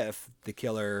 what if the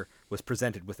killer was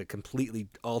presented with a completely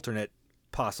alternate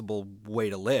possible way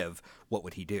to live? What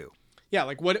would he do? Yeah,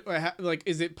 like like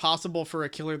is it possible for a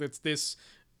killer that's this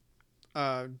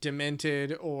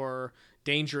demented or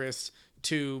dangerous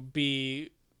to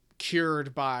be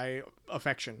cured by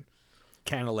affection?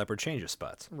 Can a leopard change his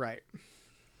spots? Right.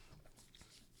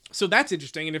 So that's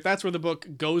interesting, and if that's where the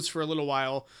book goes for a little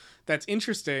while, that's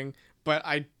interesting. But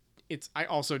I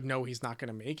also know he's not going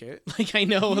to make it. Like, I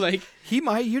know, like He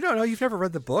might. You don't know. You've never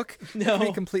read the book. No. It could be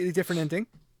a completely different ending.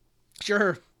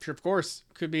 sure, of course,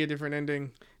 could be a different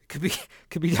ending.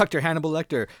 Could be Dr. Hannibal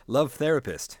Lecter, love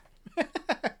therapist.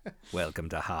 Welcome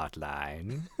to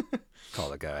Hotline.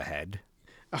 Call a go ahead.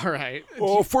 All right.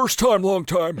 Oh, first time, long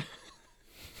time.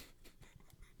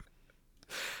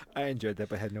 I enjoyed that,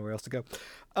 but had nowhere else to go.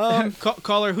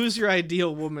 Caller, who's your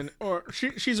ideal woman? Or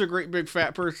she's a great big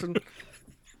fat person.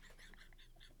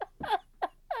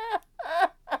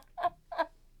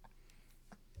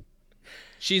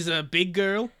 She's a big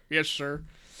girl? Yes, sir.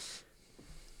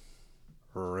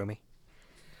 Roomy.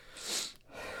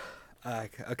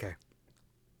 Okay.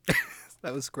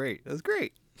 That was great.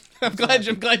 I'm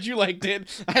glad you liked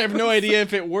it. I have no idea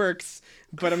if it works,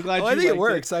 but I'm glad you liked it. I think it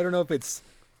works. I don't know if it's...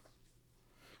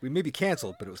 We may be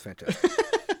canceled, but it was fantastic.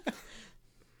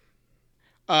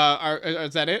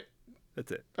 Is that it?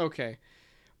 That's it. Okay.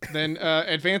 Then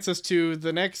advance us to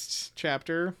the next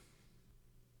chapter.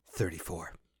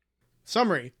 34.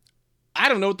 Summary. I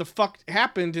don't know what the fuck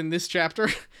happened in this chapter.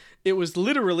 It was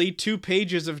literally 2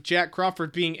 pages of Jack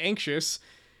Crawford being anxious.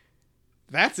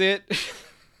 That's it.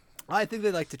 I think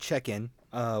they like to check in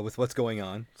with what's going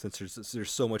on, since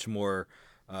there's so much more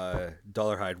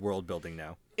Dollarhide world building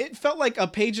now. It felt like a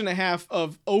page and a half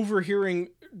of overhearing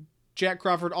Jack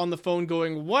Crawford on the phone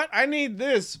going, "What? I need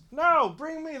this. No,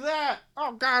 bring me that.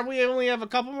 Oh, God, we only have a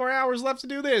couple more hours left to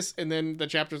do this." And then the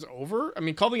chapter's over. I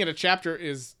mean, calling it a chapter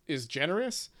is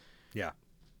generous. Yeah.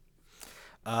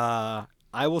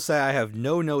 I will say I have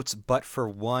no notes but for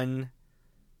one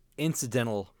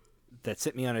incidental that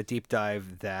sent me on a deep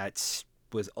dive that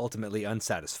was ultimately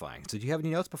unsatisfying. So do you have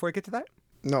any notes before I get to that?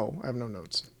 No, I have no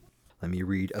notes. Let me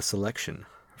read a selection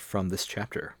from this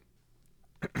chapter.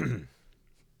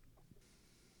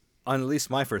 On at least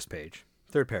my first page,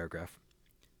 3rd paragraph.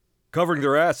 "Covering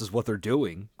their ass is what they're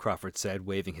doing," Crawford said,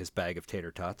 waving his bag of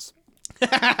tater tots.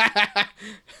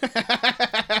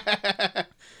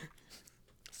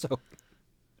 So,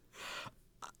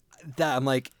 that I'm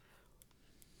like,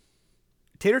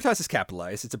 tater tots is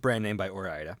capitalized. It's a brand name by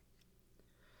Ore-Ida.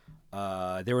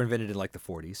 They were invented in like the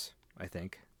 40s, I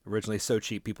think. Originally so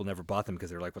cheap, people never bought them because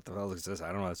they were like, what the hell is this?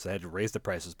 I don't know. So they had to raise the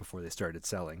prices before they started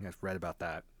selling. I've read about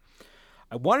that.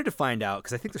 I wanted to find out,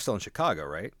 because I think they're still in Chicago,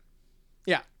 right?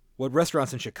 Yeah. What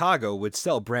restaurants in Chicago would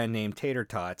sell brand name tater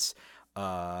tots,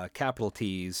 capital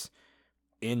T's,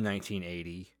 in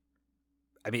 1980?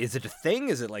 I mean, is it a thing?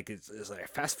 Is it like a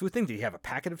fast food thing? Did he have a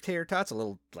packet of tater tots, a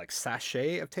little like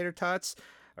sachet of tater tots,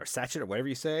 or sachet, or whatever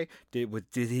you say? Did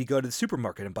he go to the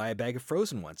supermarket and buy a bag of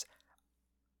frozen ones?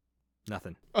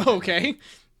 Nothing. Okay.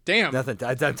 Damn. Nothing.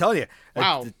 I'm telling you.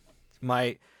 Wow.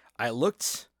 I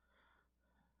looked.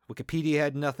 Wikipedia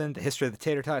had nothing. The history of the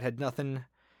tater tot had nothing.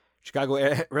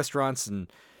 Chicago restaurants and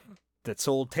that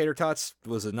sold tater tots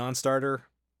was a non-starter.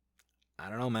 I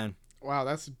don't know, man. Wow,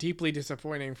 that's deeply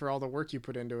disappointing for all the work you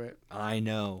put into it. I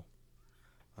know.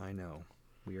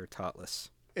 We are totless.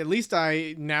 At least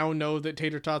I now know that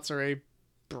tater tots are a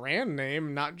brand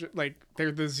name, not like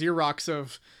they're the Xerox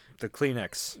of the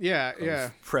Kleenex. Yeah, yeah.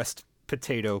 Pressed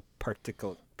potato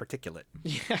particulate.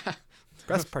 Yeah.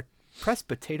 Pressed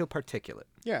potato particulate.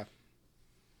 Yeah.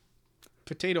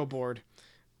 Potato board.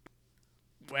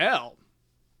 Well,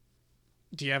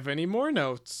 do you have any more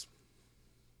notes?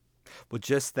 Well,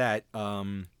 just that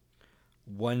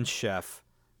one chef,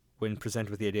 when presented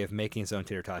with the idea of making his own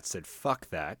tater tots, said, "Fuck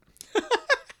that."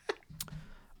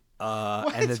 And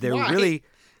that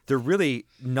they're really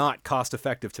not cost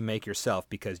effective to make yourself,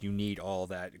 because you need all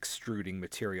that extruding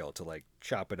material to like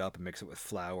chop it up and mix it with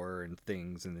flour and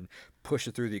things, and then push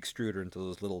it through the extruder into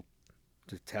those little,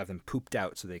 to have them pooped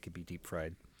out so they could be deep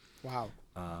fried. Wow.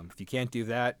 If you can't do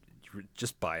that,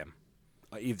 just buy them.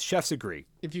 Chefs agree.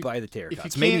 Buy the tater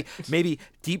tots. Maybe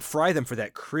deep fry them for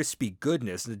that crispy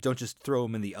goodness, and don't just throw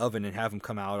them in the oven and have them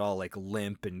come out all like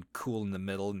limp and cool in the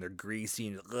middle, and they're greasy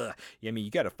and ugh. I mean,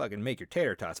 you got to fucking make your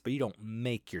tater tots, but you don't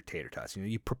make your tater tots.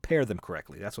 You prepare them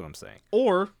correctly. That's what I'm saying.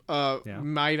 Or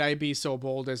might I be so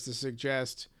bold as to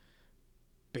suggest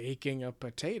baking a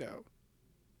potato?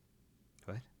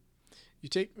 What?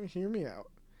 Hear me out.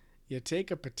 You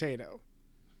take a potato,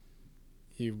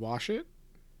 you wash it,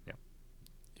 Yeah.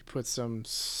 you put some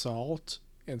salt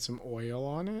and some oil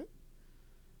on it,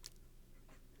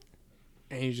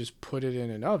 and you just put it in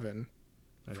an oven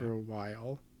for a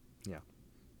while. Yeah.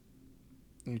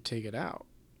 And you take it out,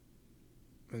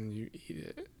 and you eat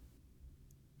it.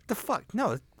 The fuck?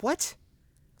 No. What?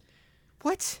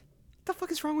 What the fuck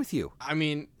is wrong with you? I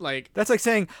mean, like, That's like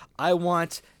saying I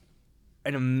want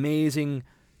an amazing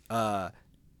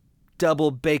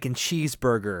double bacon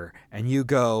cheeseburger, and you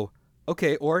go,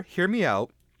 okay, or hear me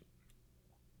out.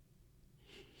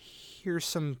 Here's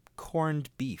some corned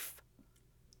beef.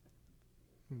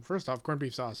 first off, corned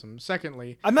beef's awesome.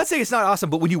 Secondly, I'm not saying it's not awesome,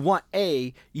 but when you want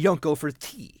A, you don't go for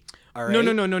T. All right?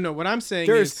 no. What I'm saying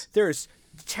is, There's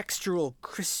textural,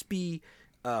 crispy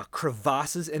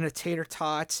crevasses in a tater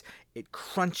tot. It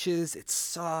crunches. It's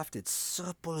soft. It's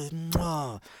supple.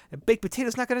 Mwah. A baked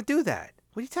potato's not going to do that.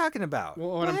 What are you talking about?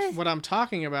 well, what I'm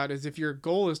talking about is if your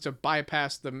goal is to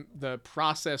bypass the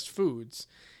processed foods,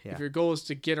 Yeah. if your goal is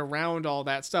to get around all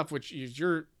that stuff, which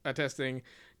you're attesting,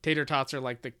 tater tots are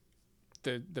like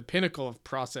the pinnacle of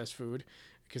processed food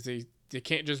because they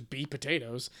can't just be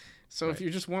potatoes. So if you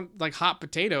just want like hot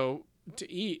potato to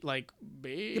eat, like,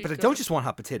 Yeah, but I don't just want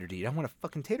hot potato to eat. I want a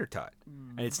fucking tater tot.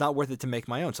 And it's not worth it to make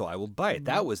my own, so I will buy it.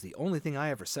 That was the only thing I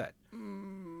ever said.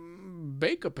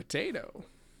 bake a potato.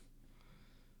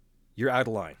 You're out of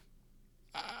line.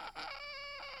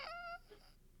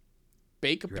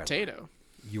 Bake a You're out of potato.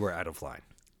 You are out of line.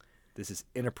 This is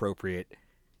inappropriate.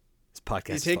 This podcast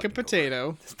You is take a fucking potato,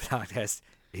 over. This podcast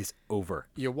is over.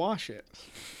 you wash it,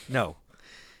 No.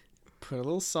 put a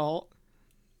little salt,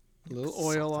 a little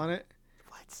oil on it,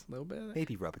 What? a little bit of it,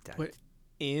 Maybe rub it down. put it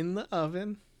in the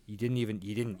oven. You didn't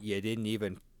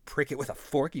even prick it with a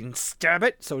fork. You didn't stab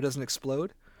it so it doesn't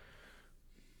explode.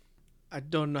 I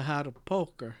don't know how to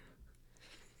poker.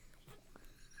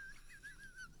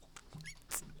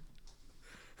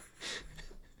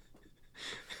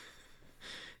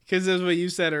 Because that's what you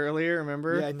said earlier,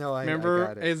 remember? Yeah, no, I remember?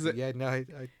 got it. Is it, Yeah, no,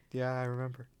 I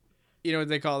remember. you know what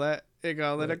they call that? They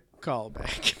call it a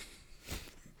callback.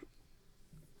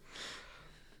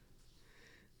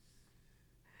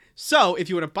 So, if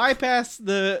you want to bypass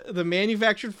the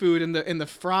manufactured food and the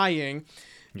frying,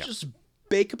 Yeah. just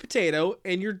bake a potato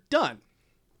and you're done.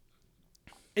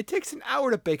 It takes an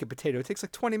hour to bake a potato. It takes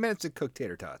like 20 minutes to cook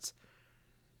tater tots.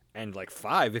 And like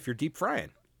 5 if you're deep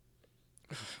frying.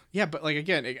 Yeah, but like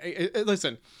again,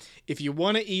 listen, if you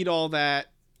want to eat all that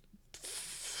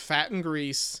fat and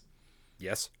grease,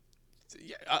 Yes.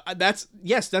 that's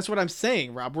what I'm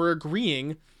saying, Rob. We're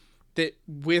agreeing that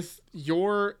with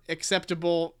your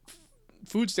acceptable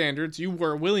food standards, you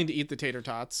were willing to eat the tater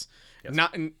tots, Yes.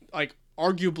 not like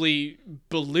arguably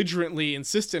belligerently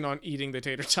insistent on eating the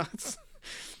tater tots.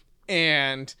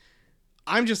 And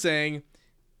I'm just saying,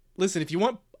 listen, if you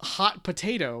want hot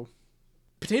potato's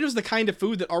the kind of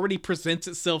food that already presents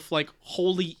itself like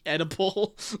wholly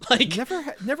edible. Like,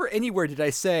 Never anywhere did I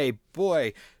say,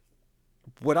 boy,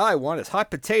 what I want is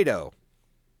hot potato.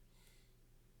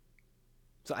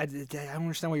 So I don't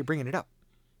understand why you're bringing it up.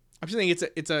 I'm just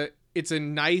saying it's a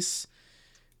nice,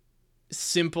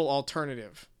 simple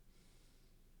alternative.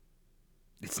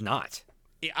 It's not.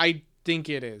 I think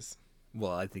it is.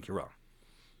 Well, I think you're wrong.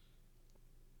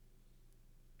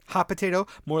 Hot potato,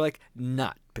 more like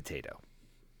not potato.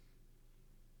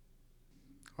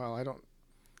 Well, I don't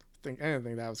think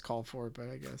anything that was called for, but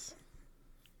I guess.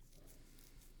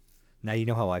 Now you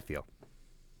know how I feel.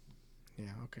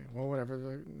 Yeah. Okay. Well, whatever.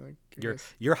 Like, I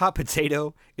guess. Your hot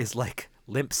potato is like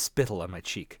limp spittle on my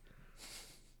cheek.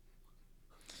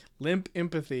 Limp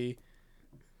empathy.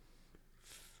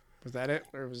 Was that it,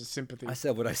 or was it sympathy? I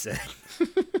said what I said.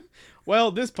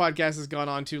 Well, this podcast has gone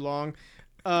on too long.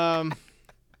 All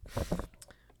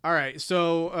right,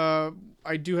 so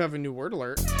I do have a new word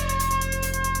alert.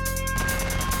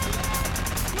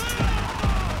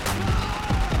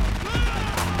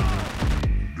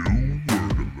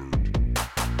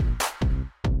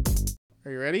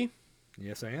 Are you ready?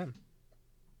 Yes, I am.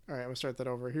 All right, I'm gonna start that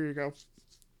over. Here you go.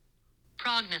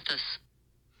 Prognathous.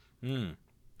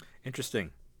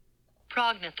 Interesting.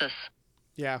 Prognathous.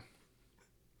 Yeah.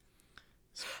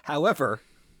 However,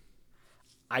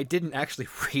 I didn't actually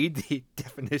read the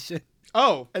definition,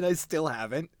 Oh, and I still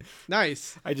haven't.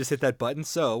 nice. I just hit that button,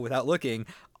 so without looking,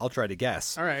 I'll try to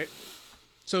guess. All right.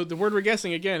 So the word we're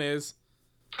guessing again is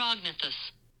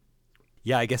Prognathous.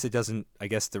 Yeah, I guess it doesn't. I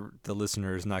guess the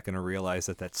listener is not going to realize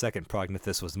that second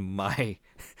prognathous was my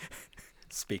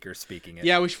speaker speaking it.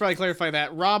 Yeah, we should probably clarify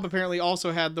that. Rob apparently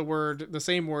also had the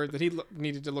same word that he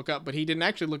needed to look up, but he didn't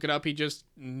actually look it up. He just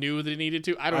knew that he needed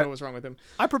to. I don't know what's wrong with him.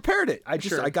 I prepared it. I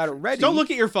got it ready. Don't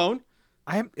look at your phone.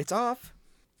 It's off.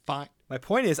 Fine. My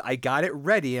point is, I got it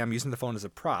ready. I'm using the phone as a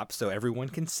prop so everyone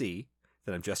can see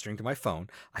that I'm gesturing to my phone.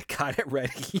 I got it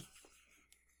ready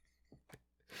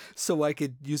so I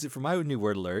could use it for my new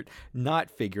word alert, not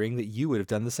figuring that you would have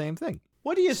done the same thing.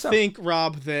 What do you think,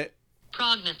 Rob, that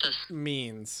Prognathous.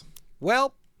 means?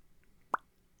 Well,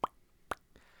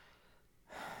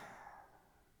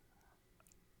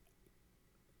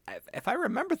 if I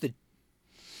remember the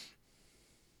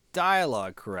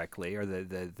dialogue correctly, or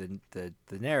the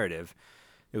narrative,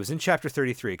 it was in chapter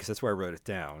 33 because that's where I wrote it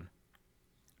down.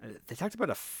 They talked about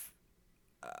a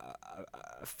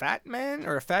fat man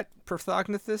or a fat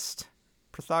prognathist.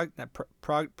 How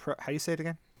do you say it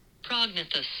again?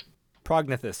 Prognathous.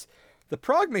 Prognathous. The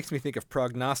prog makes me think of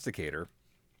prognosticator.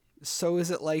 So is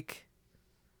it like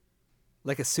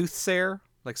a soothsayer,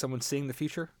 like someone seeing the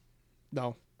future?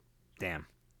 No. Damn.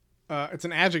 It's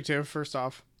an adjective, first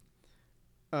off.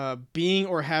 Being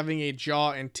or having a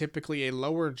jaw, and typically a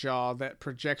lower jaw, that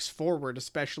projects forward,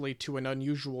 especially to an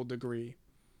unusual degree.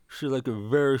 So like a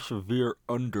very severe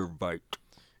underbite.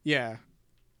 Yeah.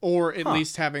 Or at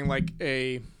least having like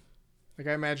I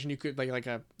imagine you could like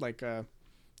a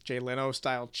Jay Leno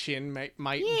style chin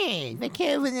might. Yeah, like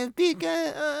having a big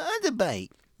underbite.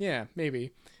 Yeah,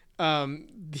 maybe. I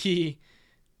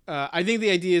think the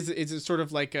idea is it's sort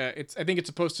of like I think it's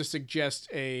supposed to suggest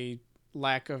a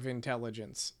lack of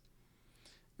intelligence,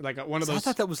 like one of those. I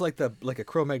thought that was like a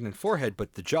Cro-Magnon forehead,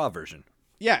 but the jaw version.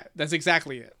 Yeah, that's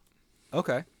exactly it.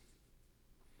 Okay.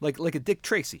 Like a Dick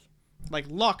Tracy. Like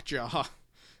Lockjaw.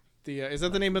 Is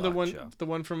that the name of the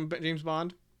one from James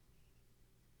Bond?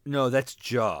 No, that's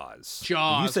Jaws.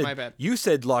 Jaws, my bad. You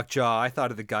said Lockjaw. I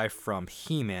thought of the guy from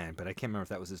He-Man, but I can't remember if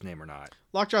that was his name or not.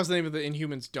 Lockjaw's the name of the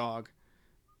Inhumans dog.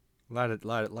 A lot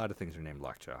of things are named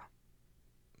Lockjaw.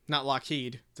 Not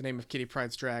Lockheed, the name of Kitty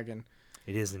Pryde's dragon.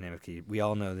 It is the name of Kitty. We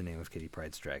all know the name of Kitty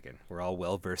Pryde's dragon. We're all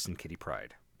well versed in Kitty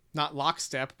Pryde. Not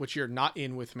Lockstep, which you're not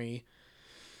in with me.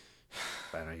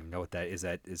 I don't even know what that is.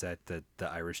 Is that the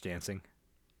Irish dancing?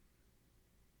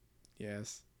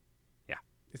 Yes. Yeah.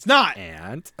 It's not.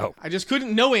 And I just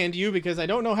couldn't no-and you because I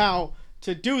don't know how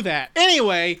to do that.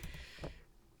 Anyway,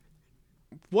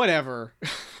 whatever.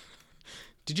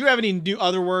 Did you have any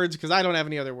other words? Because I don't have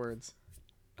any other words.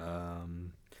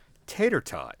 Tater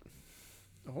tot.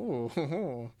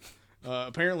 Oh.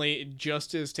 Apparently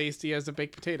just as tasty as a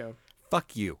baked potato.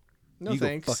 Fuck you. No you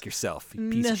thanks. Go fuck yourself. You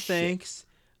piece of shit. Thanks.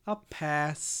 I'll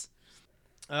pass.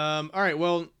 All right.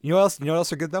 Well, You know what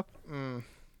else are good though?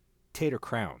 Tater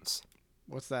crowns.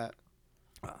 what's that?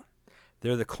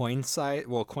 They're the coin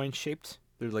shaped.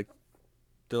 They're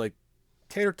like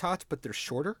tater tots, but they're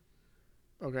shorter.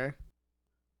 Okay.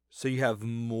 So you have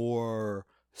more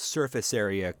surface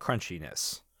area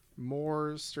crunchiness.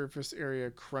 More surface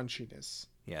area crunchiness.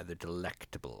 Yeah, they're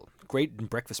delectable. Great in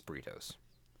breakfast burritos.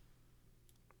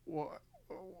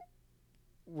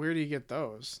 Where do you get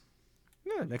those?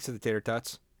 Yeah, next to the tater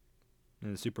tots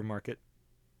in the supermarket.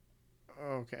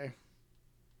 Okay.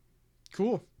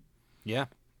 Cool. Yeah.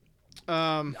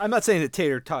 Um, I'm not saying that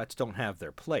tater tots don't have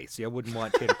their place. I wouldn't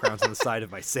want tater crowns on the side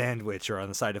of my sandwich or on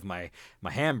the side of my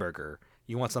hamburger.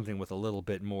 You want something with a little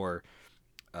bit more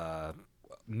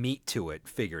meat to it,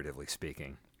 figuratively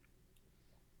speaking.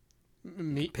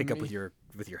 Pick up with your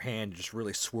hand, just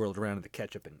really swirl it around in the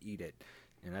ketchup and eat it,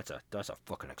 and that's a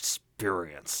fucking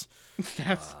experience.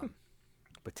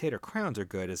 But tater crowns are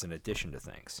good as an addition to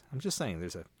things. I'm just saying,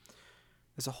 there's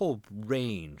a whole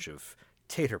range of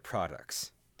tater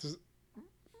products.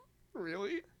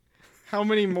 Really? How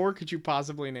many more could you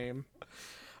possibly name?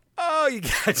 Oh, you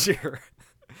got your...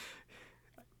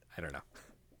 I don't know.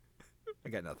 I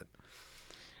got nothing.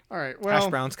 All right, well... Hash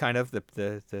browns, kind of.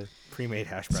 The pre-made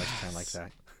hash browns are kind of like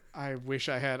that. I wish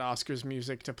I had Oscar's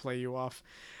music to play you off.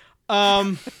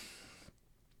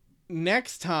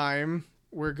 Next time,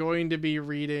 we're going to be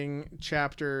reading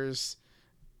chapters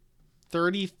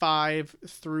 35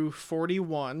 through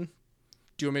 41.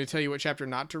 Do you want me to tell you what chapter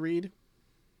not to read?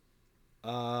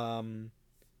 Only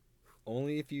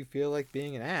if you feel like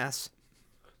being an ass.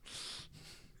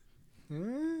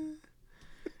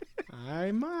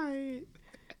 I might.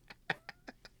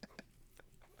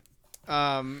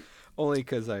 Only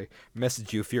because I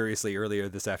messaged you furiously earlier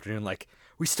this afternoon, like,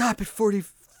 we stop at 40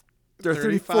 or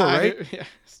 34, right? Yeah.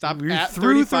 Stop We're at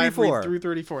through 35, 34. read through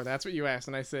 34. That's what you asked,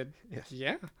 and I said,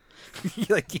 yeah. You're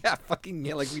like, yeah, fucking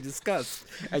yeah, like we discussed.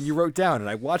 And you wrote down, and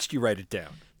I watched you write it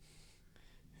down.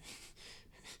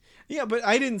 Yeah, but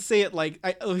I didn't say it like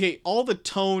okay, all the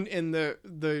tone and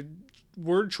the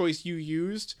word choice you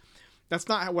used, that's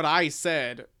not what I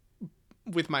said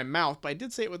with my mouth, but I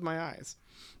did say it with my eyes.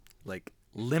 Like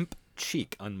limp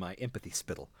cheek on my empathy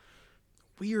spittle.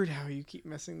 Weird how you keep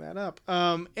messing that up.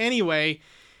 Anyway,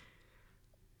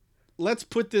 let's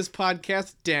put this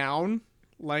podcast down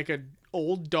like an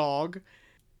old dog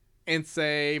and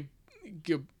say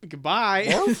goodbye.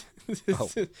 Oh.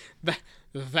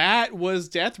 That was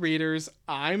Death Readers.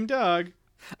 I'm Doug.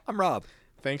 I'm Rob.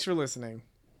 Thanks for listening.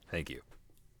 Thank you.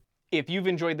 If you've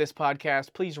enjoyed this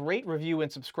podcast, please rate, review,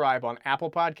 and subscribe on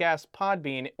Apple Podcasts,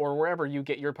 Podbean, or wherever you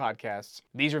get your podcasts.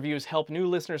 These reviews help new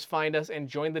listeners find us and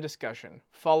join the discussion.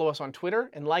 Follow us on Twitter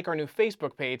and like our new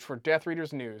Facebook page for Death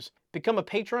Readers News. Become a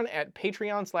patron at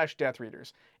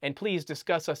patreon.com/deathreaders. And please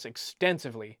discuss us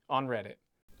extensively on Reddit.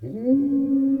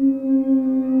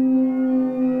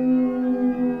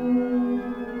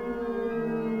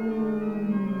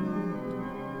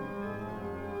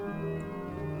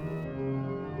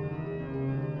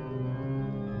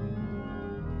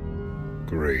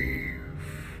 Grave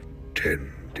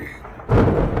tending.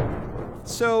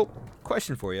 So,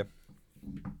 question for you.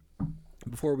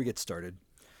 Before we get started,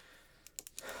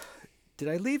 did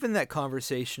I leave in that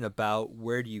conversation about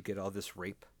where do you get all this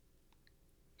rape?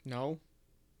 No?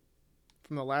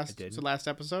 From the last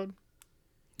episode?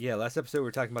 Yeah, last episode we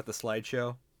were talking about the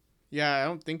slideshow. Yeah, I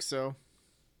don't think so.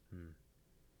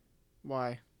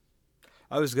 Why?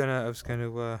 I was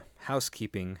gonna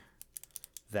housekeeping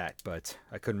that, but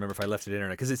I couldn't remember if I left it in or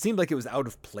not because it seemed like it was out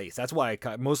of place. That's why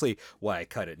mostly why I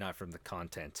cut it, not from the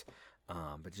content.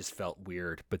 But it just felt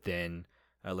weird. But then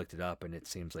I looked it up, and it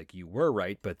seems like you were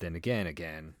right. But then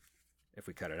again, if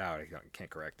we cut it out, I can't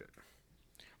correct it.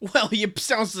 Well, it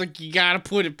sounds like you gotta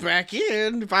put it back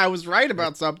in. If I was right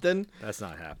about something, That's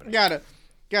not happening. gotta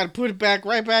put it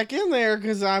right back in there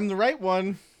because I'm the right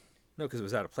one. No, because it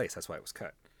was out of place. That's why it was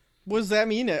cut. What does that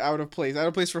mean? Out of place? Out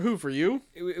of place for who? For you?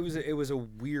 It was a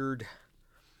weird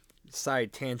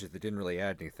side tangent that didn't really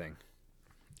add anything.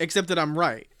 Except that I'm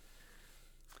right.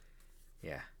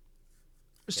 Yeah.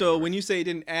 So when you say it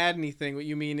didn't add anything, what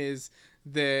you mean is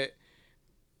that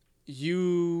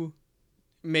you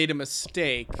made a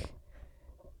mistake,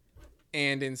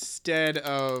 and instead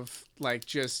of like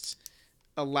just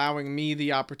allowing me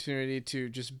the opportunity to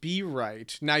just be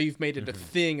right, now you've made it a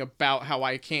thing about how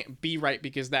I can't be right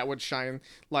because that would shine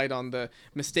light on the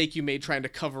mistake you made trying to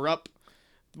cover up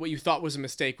what you thought was a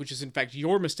mistake, which is in fact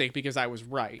your mistake because I was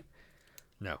right.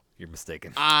 No, you're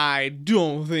mistaken. I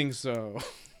don't think so.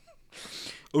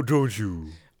 Oh, don't you?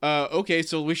 Okay,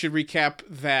 so we should recap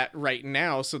that right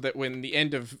now so that when the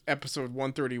end of episode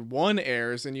 131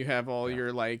 airs and you have all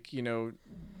your, like, you know,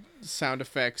 sound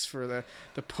effects for the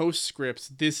postscripts,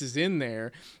 this is in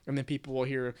there, and then people will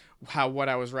hear what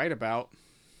I was right about.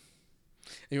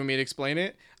 You want me to explain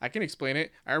it? I can explain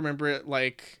it. I remember it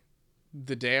like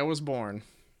the day I was born.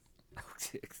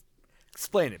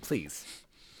 Explain it, please.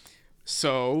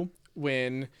 So,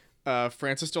 when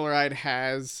Francis Dolarhyde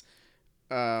has...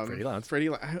 Freddie Lounds. Freddie,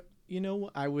 you know,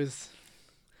 Freddie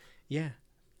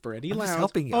I'm Lounds. just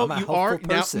helping you. Oh, I'm a you helpful are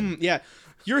person. now. Yeah,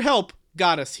 your help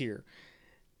got us here.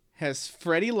 Has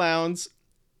Freddie Lounds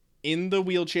in the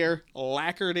wheelchair,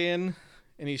 lacquered in,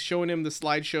 and he's showing him the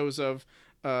slideshows of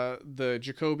the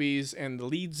Jacobys and the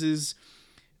Leedses,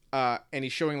 and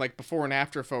he's showing like before and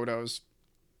after photos,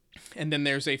 and then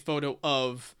there's a photo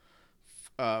of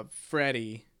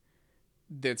Freddie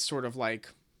that's sort of like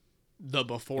the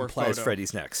before Implies photo.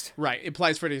 Freddy's next. Right,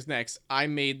 implies Freddy's next. I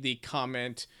made the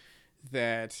comment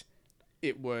that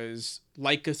it was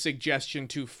like a suggestion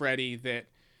to Freddy that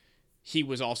he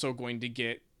was also going to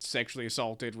get sexually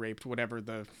assaulted, raped, whatever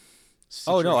the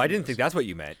Oh, no, I situation didn't was. think that's what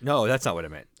you meant. No, that's not what I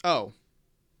meant. Oh,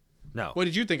 No. what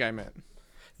did you think I meant?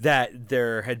 That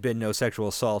there had been no sexual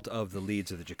assault of the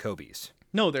Leeds or the Jacobys.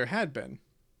 No, there had been.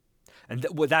 And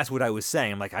that's what I was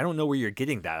saying. I'm like, I don't know where you're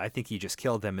getting that. I think he just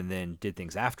killed them and then did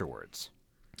things afterwards.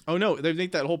 Oh, no, they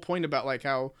make that whole point about like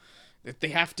how they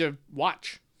have to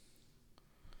watch.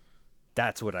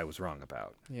 That's what I was wrong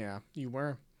about. Yeah, you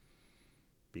were.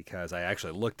 Because I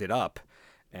actually looked it up,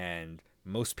 and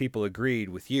most people agreed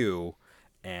with you,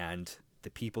 and the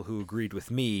people who agreed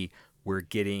with me were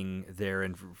getting their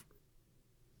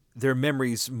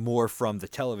memories more from the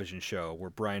television show where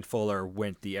Brian Fuller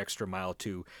went the extra mile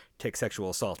to take sexual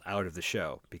assault out of the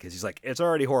show because he's like, it's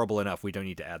already horrible enough. We don't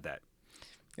need to add that.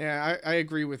 Yeah, I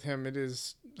agree with him. It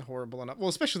is horrible enough. Well,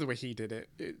 especially the way he did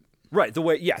it. Right, the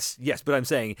way, yes, but I'm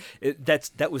saying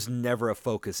that was never a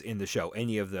focus in the show.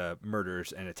 Any of the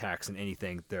murders and attacks and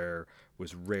anything, there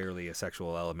was rarely a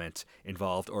sexual element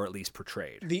involved, or at least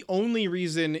portrayed. The only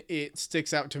reason it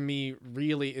sticks out to me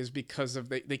really is because of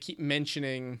they keep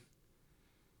mentioning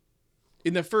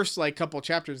in the first like couple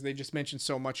chapters, they just mention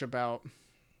so much about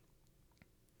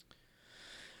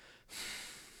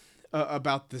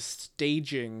the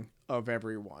staging of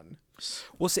everyone.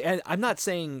 Well, see, I'm not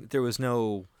saying there was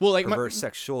no perverse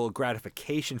sexual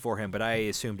gratification for him, but I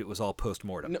assumed it was all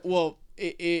post-mortem. Well,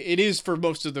 it is for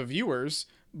most of the viewers,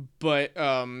 but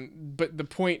the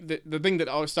point that the thing that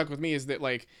always stuck with me is that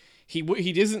like he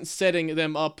isn't setting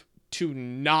them up to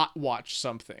not watch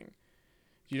something.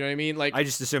 You know what I mean? Like I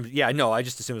just assumed, I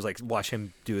just assumed it was like watch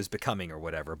him do his becoming or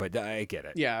whatever. But I get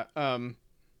it. Yeah. I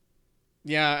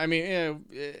mean,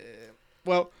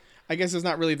 well, I guess it's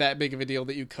not really that big of a deal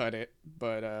that you cut it,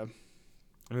 but I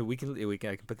mean, I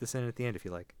can put this in at the end if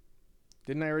you like.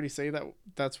 Didn't I already say that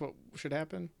that's what should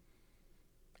happen?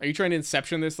 Are you trying to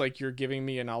Inception this like you're giving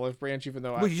me an olive branch, even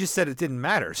though you just said it didn't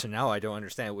matter, so now I don't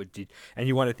understand what did. And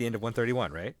you want it at the end of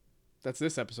 131, right? That's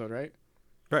this episode, right?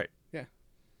 Right. Yeah.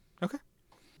 Okay.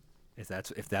 If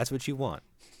that's what you want,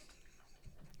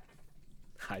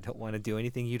 I don't want to do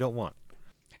anything you don't want.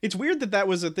 It's weird that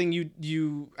was a thing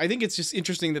you I think it's just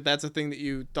interesting that that's a thing that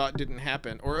you thought didn't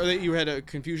happen or that you had a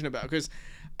confusion about, because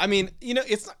I mean, you know,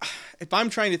 it's if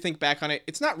I'm trying to think back on it,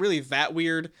 it's not really that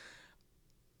weird.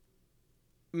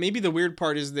 Maybe the weird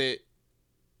part is that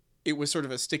it was sort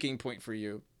of a sticking point for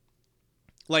you.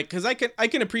 Like, cuz I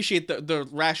can appreciate the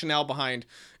rationale behind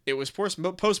it was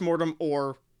post-mortem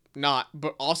or not,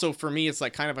 but also for me it's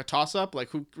like kind of a toss up, like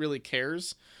who really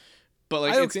cares? But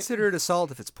like, I don't consider it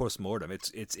assault if it's post-mortem.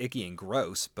 It's icky and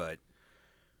gross, but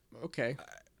okay.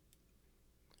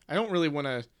 I don't really want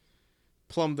to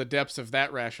plumb the depths of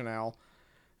that rationale.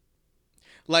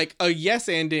 Like a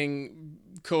yes-anding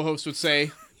co-host would say,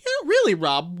 "Yeah, really,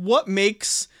 Rob, what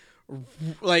makes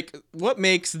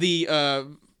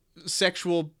the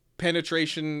sexual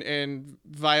penetration and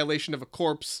violation of a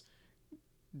corpse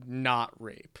not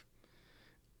rape?"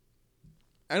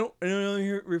 I don't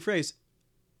know. Rephrase.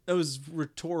 That was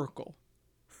rhetorical.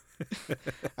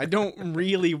 I don't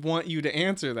really want you to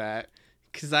answer that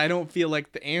because I don't feel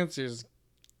like the answer's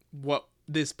what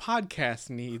this podcast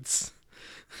needs.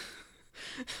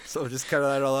 So just cut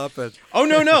that all up and... Oh,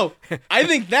 no. I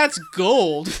think that's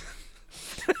gold.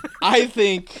 I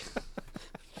think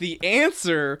the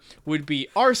answer would be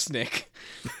arsenic.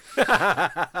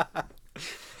 Well,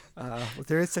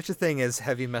 there is such a thing as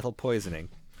heavy metal poisoning.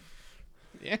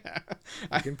 Yeah.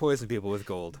 You can poison people with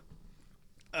gold.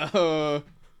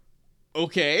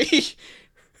 Okay.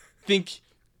 When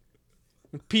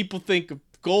people think of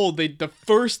gold, the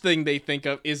first thing they think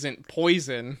of isn't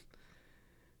poison.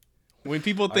 When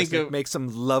people think arsenic makes some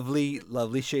lovely,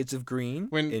 lovely shades of green.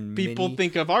 When people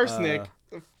think of arsenic,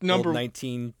 old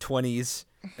 1920s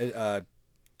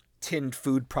tinned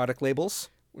food product labels.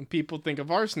 When people think of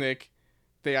arsenic,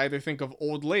 they either think of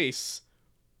old lace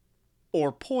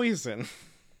or poison.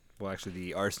 Well, actually,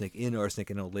 the arsenic in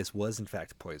Arsenic and Old Lace was, in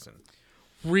fact, poison.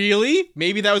 Really?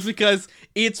 Maybe that was because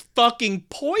it's fucking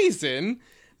poison.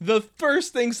 The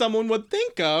first thing someone would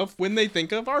think of when they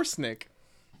think of arsenic.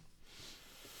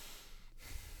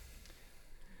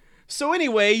 So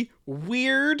anyway,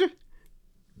 weird,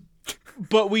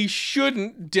 but we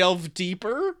shouldn't delve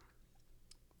deeper.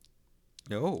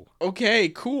 No. Okay,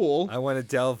 cool. I want to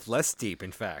delve less deep,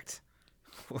 in fact.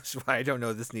 Which is why I don't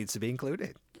know this needs to be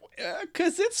included.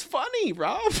 'Cause it's funny,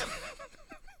 Rob.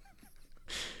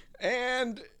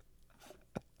 And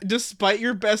despite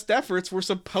your best efforts, we're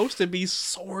supposed to be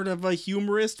sort of a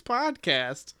humorous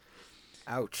podcast.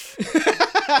 Ouch.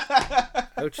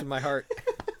 Ouch in my heart.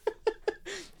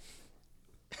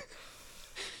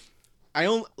 I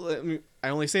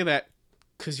only say that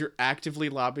because you're actively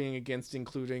lobbying against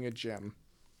including a gem.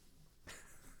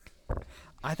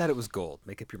 I thought it was gold.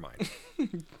 Make up your mind.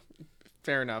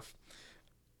 Fair enough.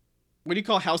 What do you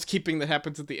call housekeeping that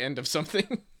happens at the end of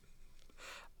something?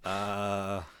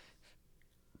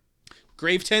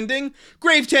 Grave tending?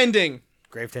 Grave tending!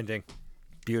 Grave tending.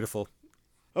 Beautiful.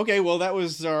 Okay, well, that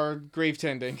was our grave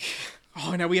tending.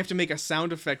 Oh, now we have to make a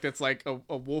sound effect that's like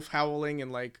a wolf howling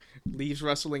and like leaves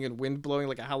rustling and wind blowing,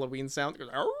 like a Halloween sound. It goes,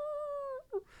 "Arr!"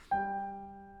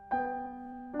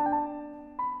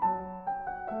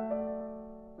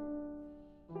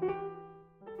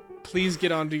 Please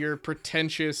get onto your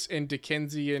pretentious and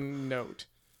Dickensian note.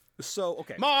 So,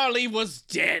 okay. Marley was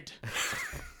dead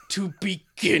to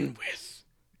begin with.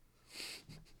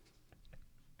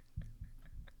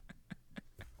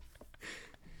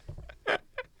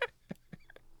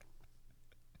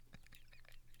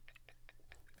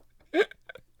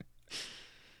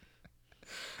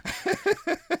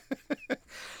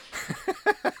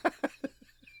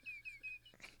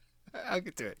 I'll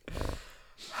get to it.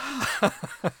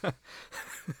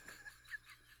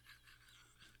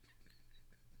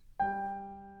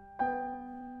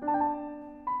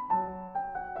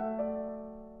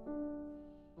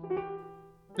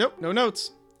 Nope, no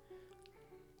notes.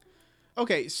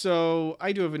 Okay, so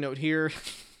I do have a note here.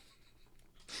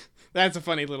 That's a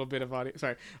funny little bit of audio.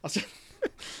 Sorry.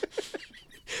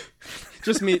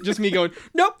 Just me going,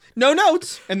 nope, no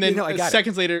notes. And then I got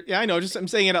seconds later, yeah, I know, I'm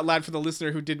saying it out loud for the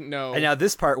listener who didn't know. And now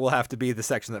this part will have to be the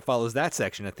section that follows that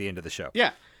section at the end of the show.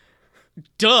 Yeah.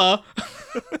 Duh.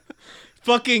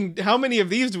 Fucking, how many of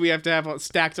these do we have to have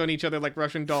stacked on each other like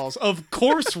Russian dolls? Of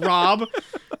course, Rob.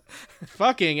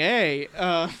 Fucking A.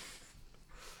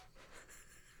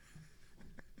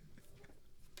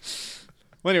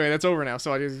 Well, anyway, that's over now,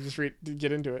 so I just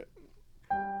get into it.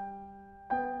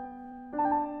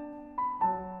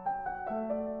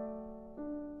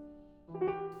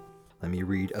 Let me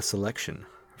read a selection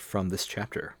from this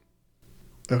chapter.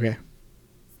 Okay.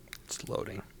 It's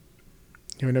loading.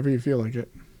 Whenever you feel like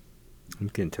it. I'm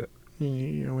getting to it.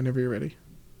 Whenever you're ready.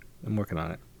 I'm working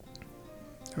on it.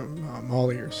 I'm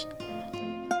all ears.